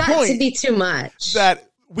got to the point. It got to be too much. That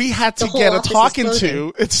we had to get a talking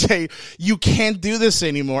to and say, you can't do this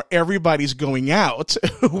anymore. Everybody's going out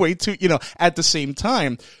way too, at the same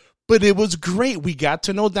time. But it was great. We got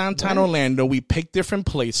to know downtown Orlando. We picked different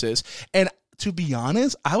places. And to be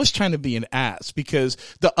honest, I was trying to be an ass because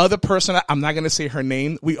the other person, I'm not going to say her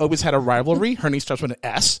name. We always had a rivalry. Her name starts with an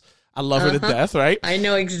S. I love her to death, right? I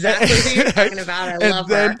know exactly who you're talking about. I love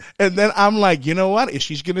her. And then I'm like, you know what? If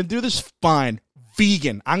she's going to do this, fine.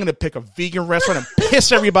 Vegan. I'm going to pick a vegan restaurant and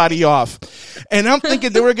piss everybody off. And I'm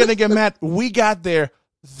thinking they were going to get mad. We got there.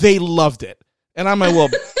 They loved it. And I'm like, well,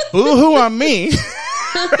 boo-hoo on me.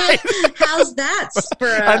 Right? How's that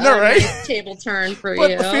spur I know, right? Nice table turn for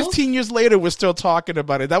but you? 15 years later, we're still talking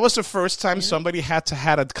about it. That was the first time somebody had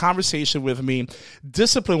a conversation with me,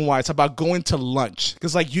 discipline-wise, about going to lunch.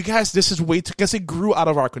 Because, you guys, this is way too, because it grew out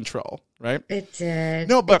of our control, right? It did.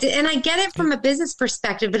 No, but and I get it from a business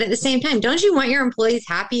perspective, but at the same time, don't you want your employees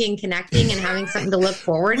happy and connecting and having something to look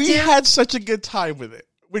forward to? We had such a good time with it.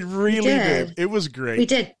 We really did. It was great. We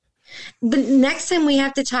did. But next time we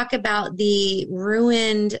have to talk about the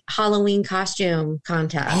ruined Halloween costume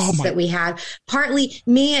contest that we had. Partly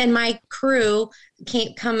me and my crew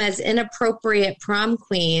come as inappropriate prom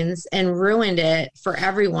queens and ruined it for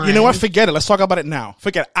everyone. You know what? Forget it. Let's talk about it now.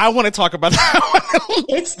 Forget it. I want to talk about that.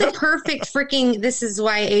 It's the perfect freaking, this is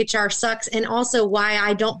why HR sucks and also why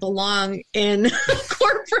I don't belong in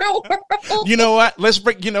corporate world. You know what?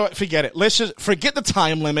 Forget it. Let's just forget the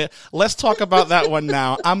time limit. Let's talk about that one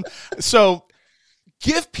now. So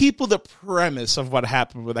give people the premise of what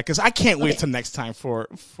happened with that, because I can't wait till next time for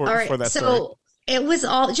that story. It was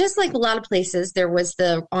all just like a lot of places. There was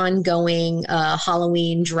the ongoing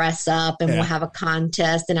Halloween dress up and we'll have a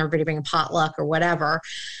contest and everybody bring a potluck or whatever.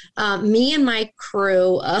 Me and my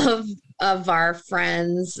crew of our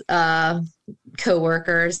friends,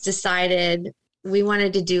 coworkers decided we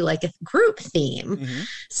wanted to do like a group theme. Mm-hmm.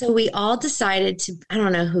 So we all decided to, I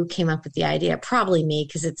don't know who came up with the idea, probably me,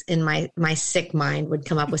 because it's in my sick mind would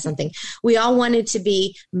come up with something. We all wanted to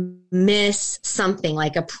be Miss something,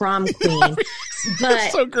 like a prom queen. But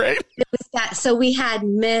so great. It was that. So we had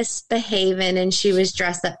Miss Behavin', and she was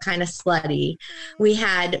dressed up kind of slutty. We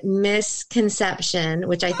had Miss Conception,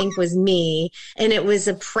 which I think was me, and it was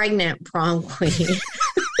a pregnant prom queen.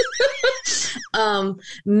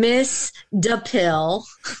 Miss DePill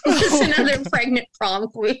was another pregnant prom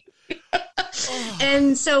queen.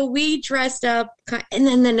 And so we dressed up, and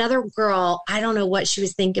then another girl, I don't know what she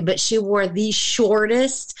was thinking, but she wore the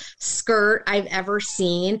shortest skirt I've ever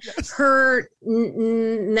seen. Her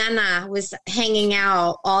nana was hanging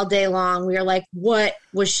out all day long. We were like, what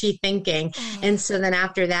was she thinking? And so then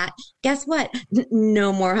after that, guess what?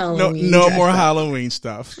 No more Halloween. No more Halloween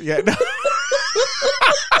stuff. Yeah. No.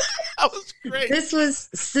 That was great. This was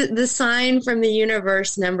the sign from the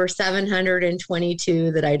universe number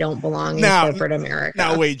 722 that I don't belong in corporate America.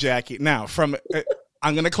 Now, wait, Jackie. Now,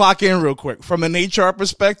 I'm going to clock in real quick. From an HR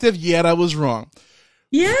perspective, yeah, I was wrong.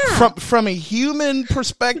 Yeah. From a human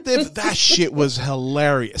perspective, that shit was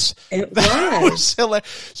hilarious. That was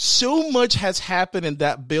hilarious. So much has happened in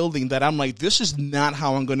that building that I'm like, this is not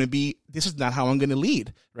how I'm going to be. This is not how I'm going to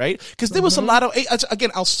lead, right? Because there was a lot of, again,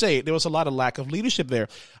 I'll say it, there was a lot of lack of leadership there.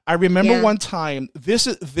 I remember one time, He's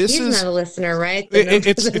not a listener, right?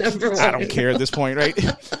 It's I don't care at this point, right?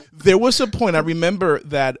 There was a point, I remember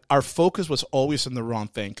that our focus was always on the wrong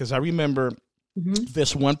thing. Because I remember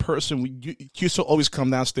this one person, we used to always come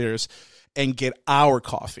downstairs and get our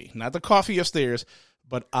coffee, not the coffee upstairs,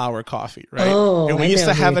 but our coffee, right? Oh, and we used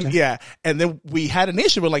to have and then we had an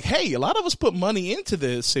issue. We're like, hey, a lot of us put money into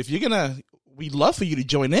this. If you're we'd love for you to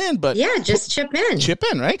join in, but just chip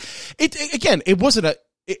in, right? It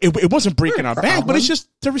wasn't breaking our bank, but it's just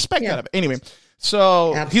to respect that of it. Anyway,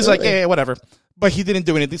 so he's like, hey, whatever, but he didn't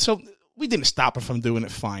do anything, so we didn't stop him from doing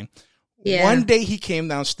it. Fine. Yeah. One day he came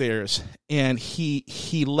downstairs and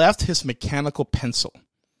he left his mechanical pencil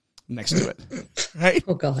next to it, right?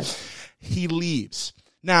 Oh, God. He leaves.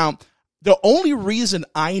 Now, the only reason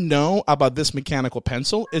I know about this mechanical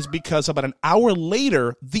pencil is because about an hour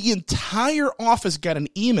later, the entire office got an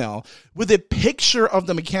email with a picture of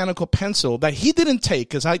the mechanical pencil that he didn't take,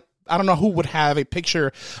 because I don't know who would have a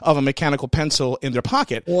picture of a mechanical pencil in their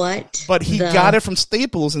pocket. What? But he got it from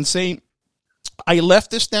Staples and saying, I left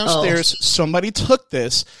this downstairs. Oh. Somebody took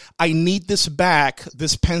this. I need this back.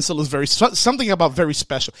 This pencil is something about very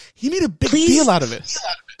special. He made a big deal out of it.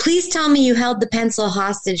 Please tell me you held the pencil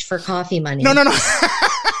hostage for coffee money. No. No,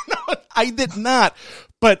 I did not.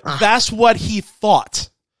 But that's what he thought.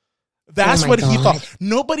 That's what he thought.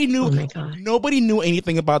 Nobody knew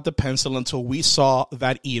anything about the pencil until we saw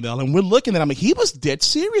that email. And we're looking at him. He was dead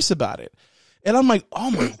serious about it. And I'm like,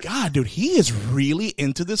 oh my God, dude, he is really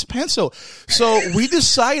into this pencil. So we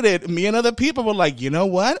decided, me and other people were like, you know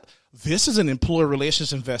what? This is an employee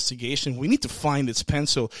relations investigation. We need to find this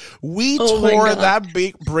pencil. We tore that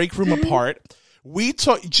big break room apart.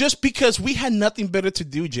 Just because we had nothing better to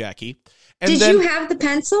do, Jackie. And did you have the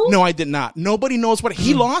pencil? No, I did not. Nobody knows what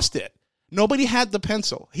he lost it. Nobody had the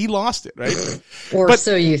pencil. He lost it, right?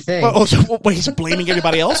 So you think. But he's blaming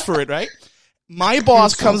everybody else for it, right? My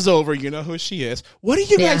boss comes over. You know who she is. What are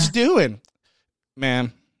you guys doing?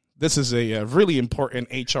 Man, this is a really important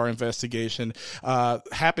HR investigation.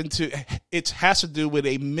 It has to do with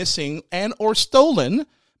a missing and or stolen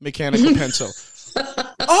mechanical pencil.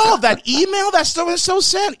 Oh, that email that so-and-so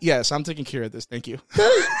sent? Yes, I'm taking care of this. Thank you.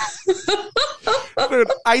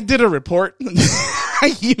 I did a report.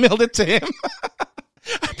 I emailed it to him.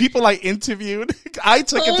 People I interviewed. I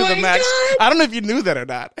took it to the max. God. I don't know if you knew that or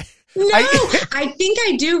not. No, I think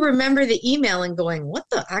I do remember the email and going, what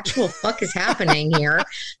the actual fuck is happening here?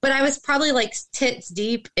 But I was probably like tits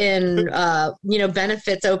deep in,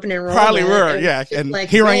 benefits open enrollment. Probably were, yeah. And like,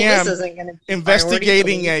 here I am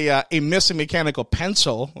investigating a missing mechanical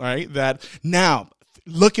pencil, right? That now,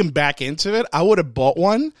 looking back into it, I would have bought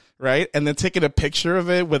one, right? And then taken a picture of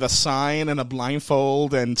it with a sign and a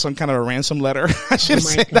blindfold and some kind of a ransom letter. I should have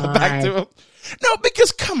sent that back to him. No,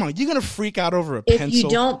 because come on, you're going to freak out over a pencil. If you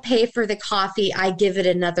don't pay for the coffee, I give it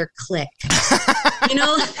another click.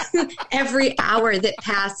 Every hour that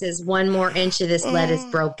passes, one more inch of this lead is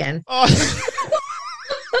broken.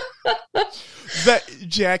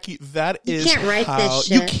 Jackie, that is you can't write this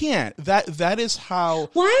shit. You can't. That is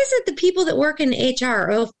how. Why is it the people that work in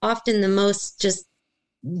HR are often the most just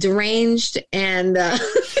deranged and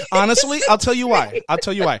honestly, I'll tell you why.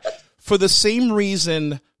 For the same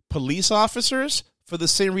reason police officers, for the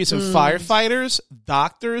same reason firefighters,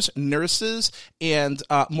 doctors, nurses, and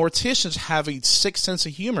morticians have a sick sense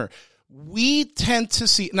of humor. We tend to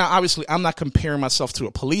see, now obviously I'm not comparing myself to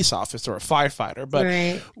a police officer or a firefighter, but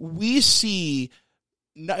we see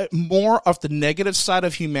more of the negative side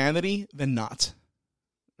of humanity than not,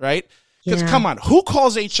 right? Because come on, who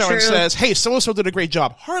calls HR and says, hey, so-and-so did a great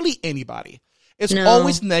job? Hardly anybody. It's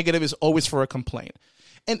always negative, it's always for a complaint.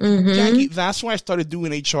 And Jackie, that's why I started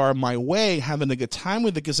doing HR my way, having a good time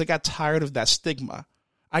with it, because I got tired of that stigma.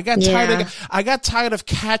 I got tired of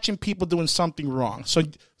catching people doing something wrong. So you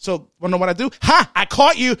know what I do? I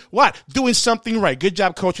caught you. What? Doing something right. Good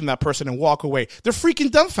job coaching that person, and walk away. They're freaking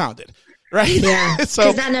dumbfounded, right? Yeah. So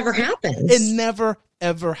because that never happens. It never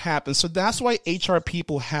ever happens. So that's why HR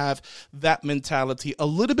people have that mentality, a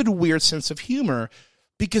little bit weird sense of humor,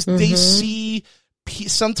 because they see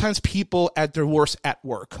sometimes people at their worst at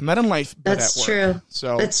work, not in life, but That's at work. true.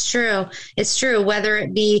 So that's true. It's true. Whether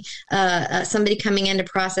it be somebody coming in to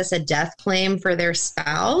process a death claim for their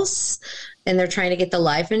spouse, and they're trying to get the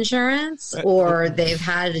life insurance, or they've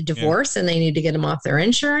had a divorce and they need to get them off their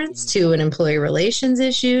insurance, to an employee relations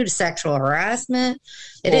issue, to sexual harassment.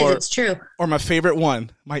 It's true. Or my favorite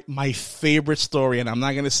one, my favorite story, and I'm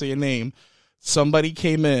not going to say a name. Somebody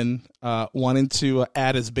came in wanting to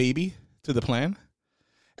add his baby to the plan.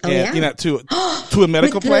 To a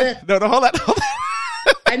medical plan. No, hold on.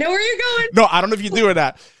 I know where you're going. No, I don't know if you do or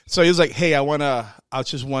not. So he was like, "Hey, I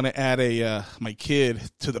just want to add my kid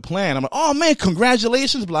to the plan." I'm like, "Oh man,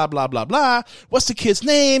 congratulations!" Blah blah blah blah. What's the kid's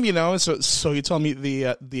name? You know. And so he told me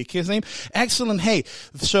the kid's name. Excellent. Hey,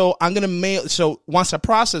 so I'm gonna mail. So once I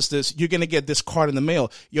process this, you're gonna get this card in the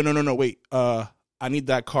mail. No, wait. I need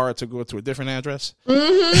that card to go to a different address.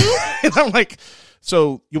 Mm-hmm. And I'm like,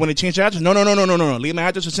 so you want to change the address? No. Leave my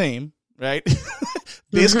address the same, right?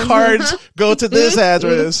 These cards go to this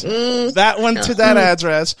address, that one to that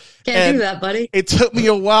address. Can't do that, buddy. It took me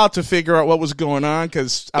a while to figure out what was going on,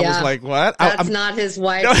 because I was like, what? That's not his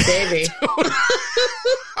wife's baby.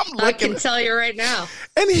 I can tell you right now.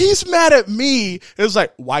 And he's mad at me. It was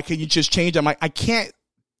like, why can't you just change it? I'm like, I can't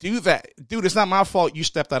do that. Dude, it's not my fault you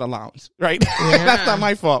stepped out of allowance, right? Yeah. That's not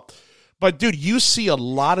my fault. But dude, you see a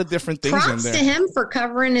lot of different things Props in there. to him for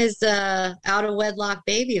covering his out of wedlock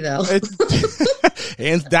baby, though.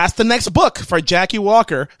 And that's the next book for Jackie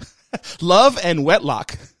Walker, Love and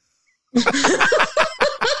Wetlock.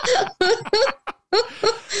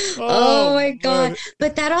 Oh my God.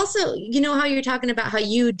 But that also, you know how you're talking about how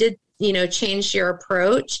you did, change your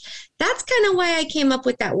approach. That's kind of why I came up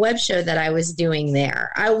with that web show that I was doing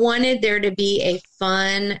there. I wanted there to be a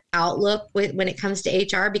fun outlook when it comes to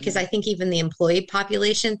HR, because I think even the employee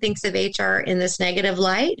population thinks of HR in this negative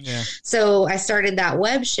light. Yeah. So I started that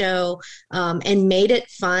web show and made it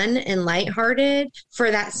fun and lighthearted for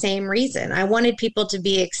that same reason. I wanted people to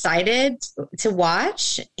be excited to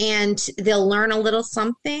watch, and they'll learn a little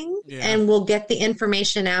something, and we'll get the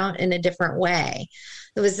information out in a different way.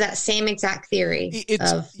 It was that same exact theory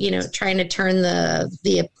of, trying to turn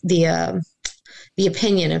the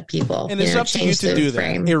opinion of people. And it's up to you to do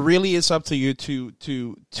that. It really is up to you to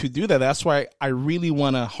do that. That's why I really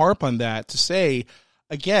want to harp on that, to say,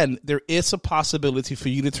 again, there is a possibility for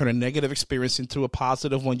you to turn a negative experience into a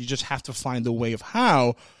positive one. You just have to find a way of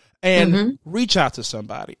how. And reach out to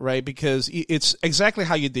somebody, right? Because it's exactly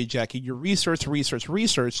how you did, Jackie. You research,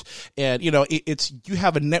 and it's you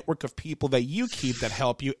have a network of people that you keep that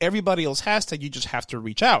help you. Everybody else has that. You just have to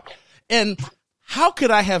reach out. And how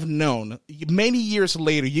could I have known many years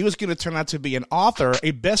later you was going to turn out to be an author,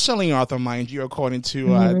 a best-selling author, mind you, according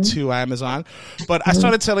to Amazon? But I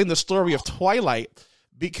started telling the story of Twilight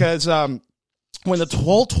because when the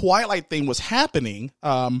whole Twilight thing was happening,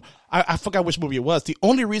 I forgot which movie it was. The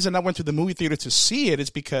only reason I went to the movie theater to see it is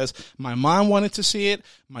because my mom wanted to see it,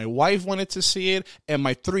 my wife wanted to see it, and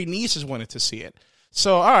my 3 nieces wanted to see it.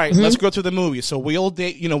 So, all right, let's go to the movie. So we all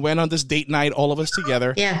went on this date night, all of us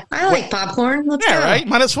together. Yeah, I like popcorn. Let's go. Right?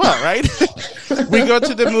 Might as well, right? We go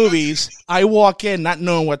to the movies. I walk in not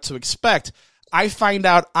knowing what to expect. I find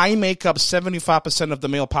out I make up 75% of the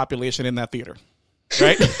male population in that theater,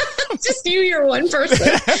 right? Just you're one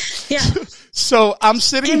person. Yeah. So I'm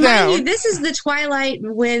sitting down. This is the Twilight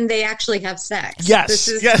when they actually have sex. Yes. This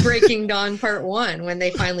is Breaking Dawn Part 1 when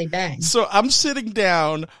they finally bang. So I'm sitting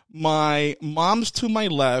down. My mom's to my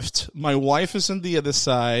left. My wife is on the other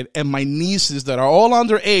side. And my nieces that are all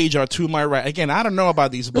underage are to my right. Again, I don't know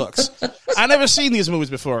about these books. I never seen these movies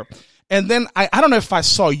before. And then I don't know if I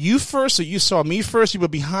saw you first or you saw me first. You were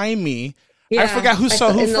behind me. Yeah, I forgot who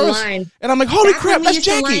saw who first. Line. And I'm like, holy crap, that's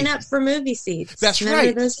Jackie. To line up for movie seats. That's Remember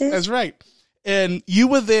right. Those days? That's right. And you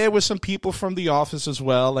were there with some people from the office as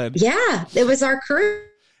well. And yeah, it was our crew.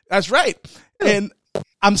 That's right. And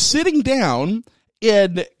I'm sitting down,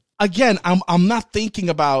 and again, I'm not thinking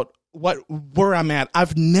about where I'm at.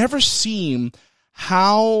 I've never seen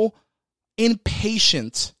how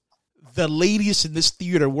impatient the ladies in this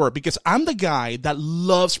theater were, because I'm the guy that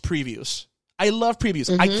loves previews. I love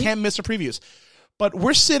previews. I can't miss a previews. But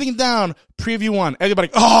we're sitting down, preview 1. Everybody,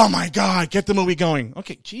 oh my God, get the movie going.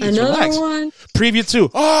 Okay, geez, relax. One. Preview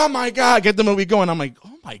 2, oh my God, get the movie going. I'm like,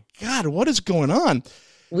 oh my God, what is going on?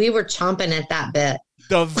 We were chomping at that bit.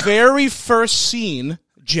 The very first scene,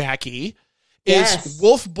 Jackie, is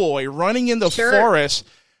Wolf Boy running in the forest.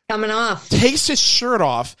 Coming off. Takes his shirt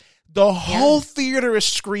off. The whole theater is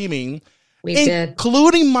screaming.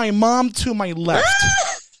 Including my mom to my left.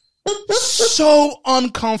 So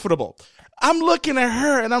uncomfortable. I'm looking at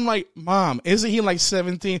her and I'm like, Mom, isn't he like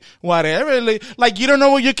 17? Whatever. Like, you don't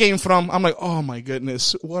know where you came from. I'm like, oh my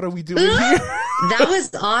goodness, what are we doing here? That was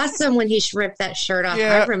awesome when he ripped that shirt off.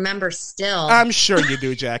 Yeah, I remember still. I'm sure you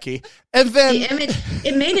do, Jackie. And then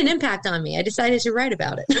it made an impact on me. I decided to write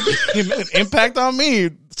about it. It made an impact on me.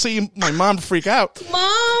 See my mom freak out.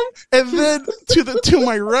 Mom. And then to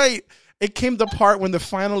my right, it came the part when they're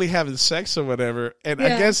finally having sex or whatever, and I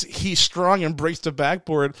guess he's strong and breaks the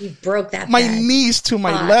backboard. He broke that. My niece to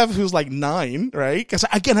my left, who's like 9, right? Because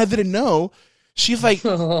again, I didn't know. She's like,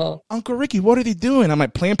 Uncle Ricky, what are they doing? I'm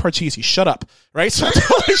like, playing Parcheesi. Shut up, right? So I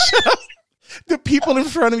told her, shut up. The people in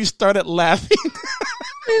front of me started laughing.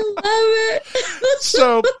 I love it.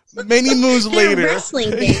 So many moons later,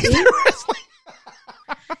 wrestling, baby.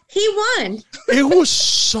 He won. It was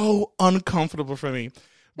so uncomfortable for me.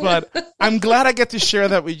 But I'm glad I get to share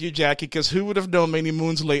that with you, Jackie, because who would have known many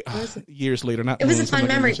years later? Not it was moons, a fun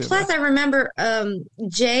memory. Plus, I remember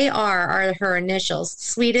JR are her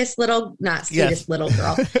initials. Little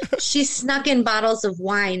girl. She snuck in bottles of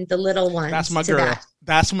wine, the little ones. That's my girl.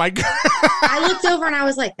 That's my girl. I looked over and I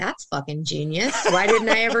was like, that's fucking genius. Why didn't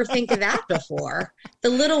I ever think of that before? The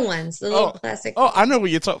little ones, the little plastic. Oh, I know what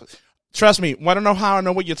you're talking. Trust me. Want to know how I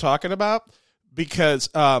know what you're talking about? Because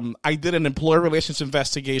I did an employee relations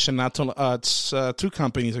investigation not too 2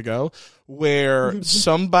 companies ago where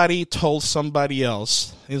somebody told somebody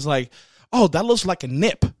else, he's like, oh, that looks like a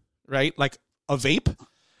nip, right? Like a vape.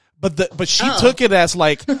 But she took it as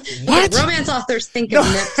like, what? Romance authors think of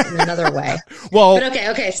nips in another way. Well, but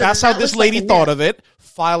okay. So that's how this lady thought of it.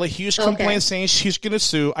 File a huge complaint saying she's going to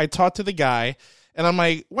sue. I talked to the guy and I'm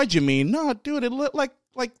like, what'd you mean? No, dude, it looked like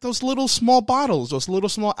those little small bottles, those little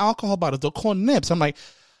small alcohol bottles. They're called nips. I'm like,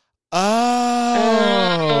 oh.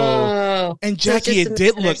 And Jackie, it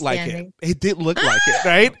did look like it. It did look like it,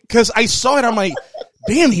 right? Because I saw it. I'm like,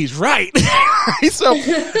 damn, he's right.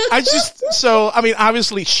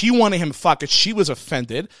 Obviously she wanted him fucked. She was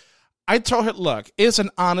offended. I told her, look, it's an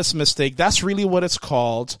honest mistake. That's really what it's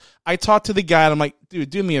called. I talked to the guy, and I'm like, dude,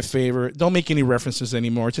 do me a favor. Don't make any references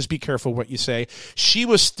anymore. Just be careful what you say. She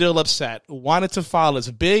was still upset, wanted to file as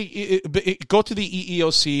go to the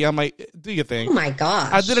EEOC. I'm like, do your thing. Oh, my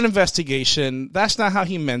gosh. I did an investigation. That's not how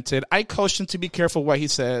he meant it. I coached him to be careful what he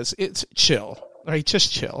says. It's chill. Right?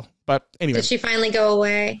 Just chill. But anyway. Did she finally go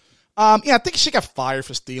away? I think she got fired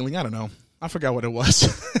for stealing. I don't know. I forgot what it was.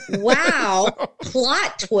 Wow.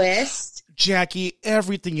 Plot twist. Jackie,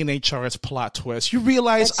 everything in HR is plot twist. You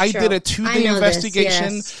realize I did a 2-day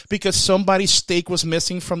investigation because somebody's steak was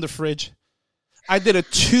missing from the fridge? I did a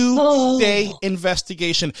 2-day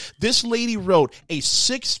investigation. This lady wrote a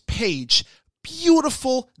 6-page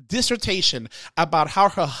beautiful dissertation about how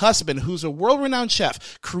her husband, who's a world-renowned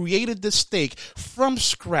chef, created this steak from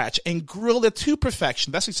scratch and grilled it to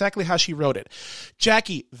perfection. That's exactly how she wrote it.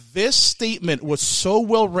 Jackie, this statement was so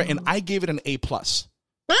well written, I gave it an A+.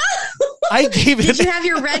 I gave it. Did you have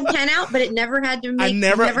your red pen out, but it never had to meet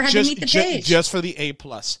the page? Just for the A+.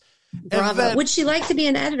 Bravo. Then, would she like to be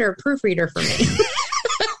an editor or proofreader for me?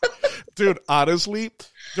 Dude, honestly,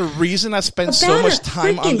 the reason I spent so much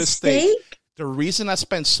time on this steak. The reason I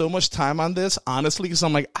spent so much time on this, honestly, is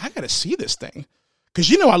I'm like, I got to see this thing.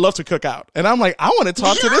 Because I love to cook out. And I'm like, I want to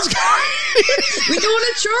talk to this guy. We're going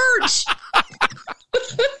to church.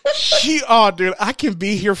 Dude, I can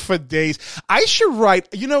be here for days. I should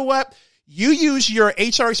write, you know what? You use your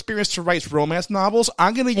HR experience to write romance novels.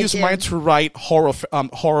 I'm going to use mine to write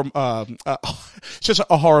just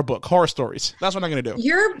a horror book, horror stories. That's what I'm going to do.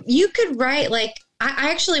 You could write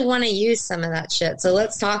I actually want to use some of that shit. So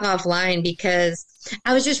let's talk offline because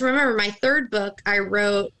I was just remember my 3rd book I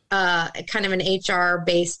wrote kind of an HR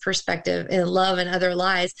based perspective in Love and Other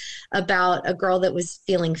Lies about a girl that was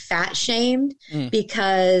feeling fat shamed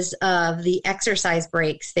because of the exercise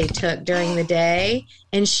breaks they took during the day.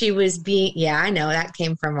 And she was I know that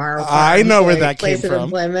came from I know where that came from.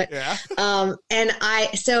 Employment. Yeah.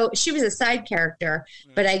 So she was a side character,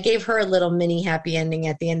 but I gave her a little mini happy ending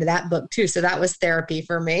at the end of that book too. So that was therapy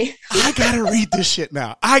for me. I gotta read this shit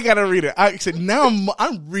now. I gotta read it. I said now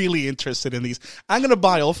I'm really interested in these. I'm gonna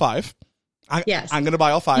buy all 5. I'm going to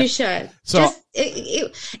buy all 5. You should. So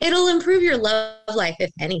it'll improve your love life,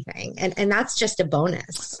 if anything. And that's just a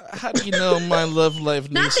bonus. How do you know my love life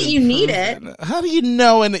needs Not that you need it. How do you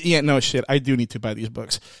know? And no shit. I do need to buy these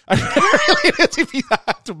books. I really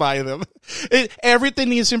have to buy them. Everything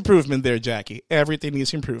needs improvement there, Jackie. Everything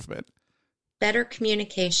needs improvement. Better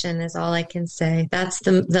communication is all I can say. That's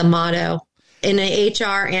the motto in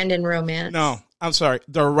HR and in romance. No, I'm sorry.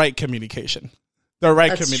 The right communication. The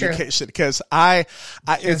right That's communication. Because and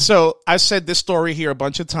so I've said this story here a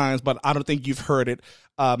bunch of times, but I don't think you've heard it.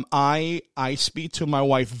 I speak to my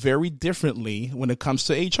wife very differently when it comes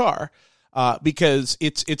to HR. Because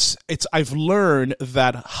it's I've learned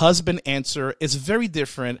that husband answer is very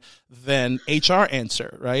different than HR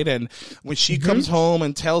answer, right? And when she comes home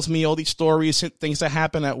and tells me all these stories and things that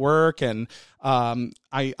happen at work, and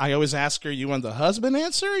I always ask her, you want the husband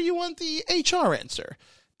answer or you want the HR answer?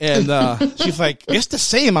 And she's like, it's the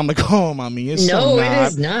same. I'm like, oh, mommy, it's no, so it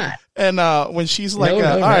is not. And when she's like,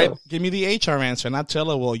 all right, give me the HR answer. And I tell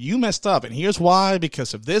her, well, you messed up. And here's why,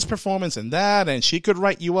 because of this performance and that. And she could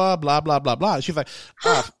write you up, blah, blah, blah, blah. And she's like,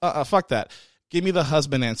 fuck that. Give me the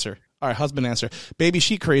husband answer. All right, husband answer. Baby,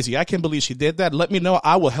 she crazy. I can't believe she did that. Let me know.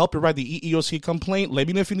 I will help her write the EEOC complaint. Let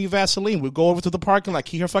me know if you need Vaseline. We'll go over to the parking lot,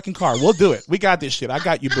 key her fucking car. We'll do it. We got this shit. I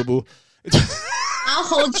got you, boo-boo. I'll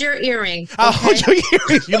hold your earring. Okay? I'll hold your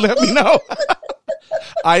earring. You let me know.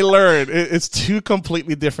 I learned it's 2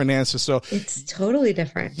 completely different answers. So it's totally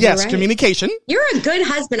different. Yes, communication. You're a good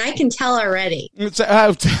husband. I can tell already.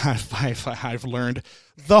 I've learned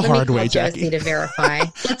the hard way, Jackie. Need to verify.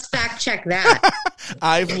 Let's fact check that.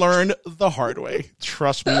 I've learned the hard way.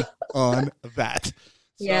 Trust me on that.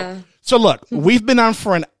 Yeah. So look, we've been on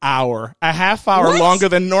for an hour, a half hour longer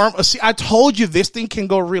than normal. See, I told you this thing can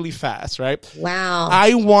go really fast, right? Wow.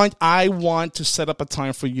 I want to set up a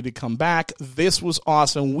time for you to come back. This was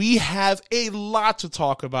awesome. We have a lot to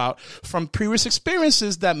talk about from previous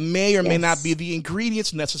experiences that may or may not be the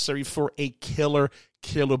ingredients necessary for a killer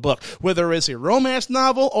book, whether it's a romance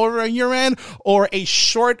novel over on your end or a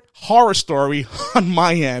short horror story on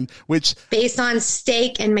my end, which based on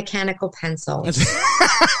steak and mechanical pencils.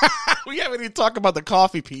 We haven't even talked about the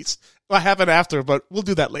coffee piece. I have it after, but we'll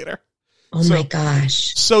do that later. Oh my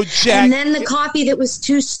gosh. So Jack, and then the coffee that was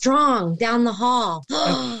too strong down the hall.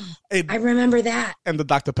 I remember that. And the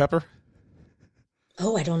Dr. Pepper.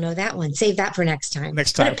 Oh, I don't know that one. Save that for next time.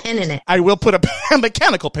 Next time. Put a pen in it. I will put a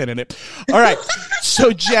mechanical pen in it. All right.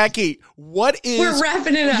 So, Jackie, we're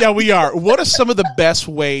wrapping it up. Yeah, we are. What are some of the best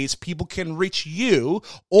ways people can reach you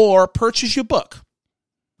or purchase your book?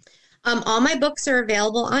 All my books are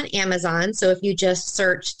available on Amazon. So if you just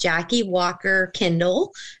search Jackie Walker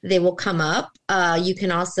Kindle, they will come up. You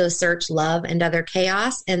can also search Love and Other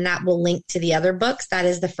Chaos, and that will link to the other books. That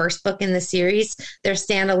is the first book in the series. They're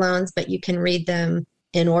standalones, but you can read them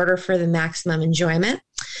in order for the maximum enjoyment.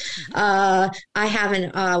 I have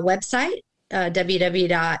a website,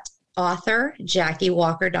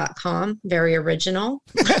 www.authorjackiewalker.com. Very original.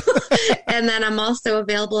 And then I'm also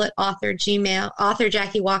available at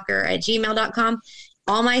authorjackiewalker@gmail.com.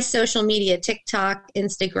 All my social media, TikTok,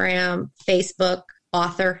 Instagram, Facebook,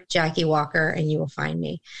 author Jackie Walker, and you will find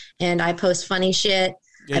me. And I post funny shit.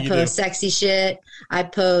 I post sexy shit. I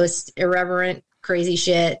post irreverent, crazy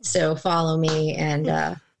shit. So follow me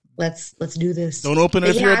and let's do this. Don't open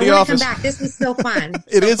it if you're at the office. Come back. This was so fun.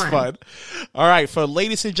 It is fun. All right. For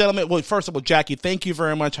ladies and gentlemen, well, first of all, Jackie, thank you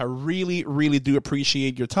very much. I really, really do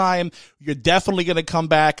appreciate your time. You're definitely going to come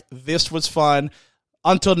back. This was fun.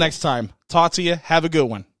 Until next time, talk to you. Have a good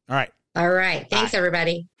one. All right. All right. Thanks,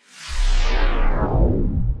 everybody.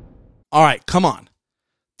 All right. Come on.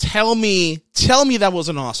 Tell me that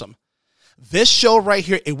wasn't awesome. This show right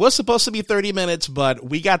here, it was supposed to be 30 minutes, but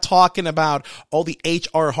we got talking about all the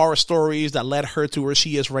HR horror stories that led her to where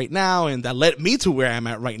she is right now and that led me to where I'm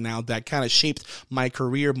at right now, that kind of shaped my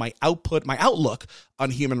career, my output, my outlook on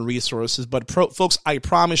human resources. But folks, I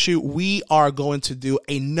promise you, we are going to do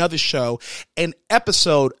another show, an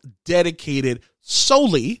episode dedicated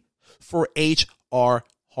solely for HR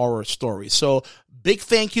horror stories. So big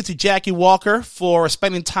thank you to Jackie Walker for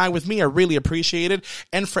spending time with me. I really appreciate it.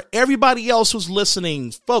 And for everybody else who's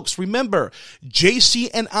listening, folks, remember, JC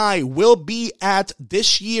and I will be at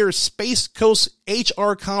this year's Space Coast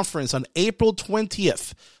HR Conference on April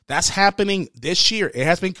 20th. That's happening this year. It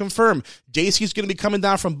has been confirmed. JC is going to be coming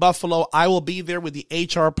down from Buffalo. I will be there with the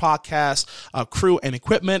HR podcast crew and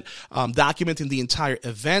equipment, documenting the entire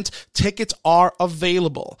event. Tickets are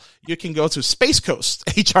available. You can go to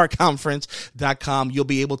spacecoasthrconference.com. You'll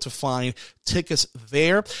be able to find tickets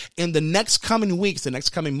there. In the next coming weeks, the next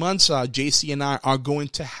coming months, JC and I are going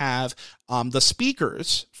to have the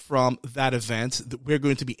speakers from that event. We're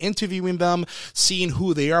going to be interviewing them, seeing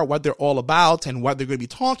who they are, what they're all about, and what they're going to be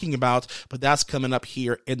talking about. But that's coming up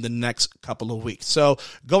here in the next couple of weeks. So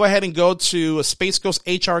go ahead and go to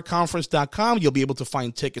SpaceGhostHRConference.com. You'll be able to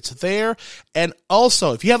find tickets there. And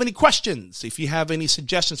also, if you have any questions, if you have any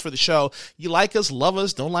suggestions for the show, you like us, love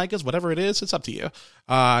us, don't like us, whatever it is, it's up to you.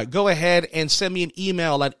 Go ahead and send me an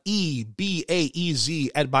email at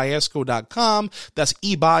ebaez@biesco.com. That's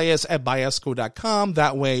ebaez@biesco.com.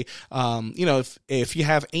 That way, if you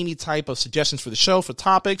have any type of suggestions for the show, for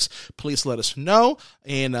topics, please let us know.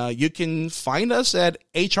 And you can find us at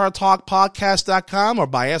hrtalkpodcast.com or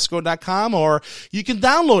biesco.com, or you can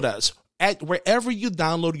download us at wherever you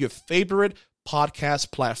download your favorite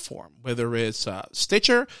podcast platform, whether it's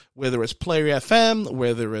Stitcher, whether it's Player FM,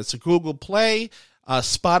 whether it's Google Play,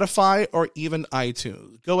 Spotify, or even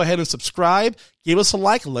iTunes. Go ahead and subscribe, give us a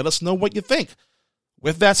like, let us know what you think.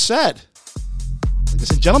 With that said,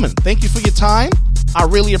 ladies and gentlemen, thank you for your time. I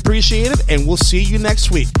really appreciate it, and we'll see you next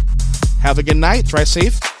week. Have a good night. Drive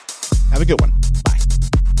safe. Have a good one.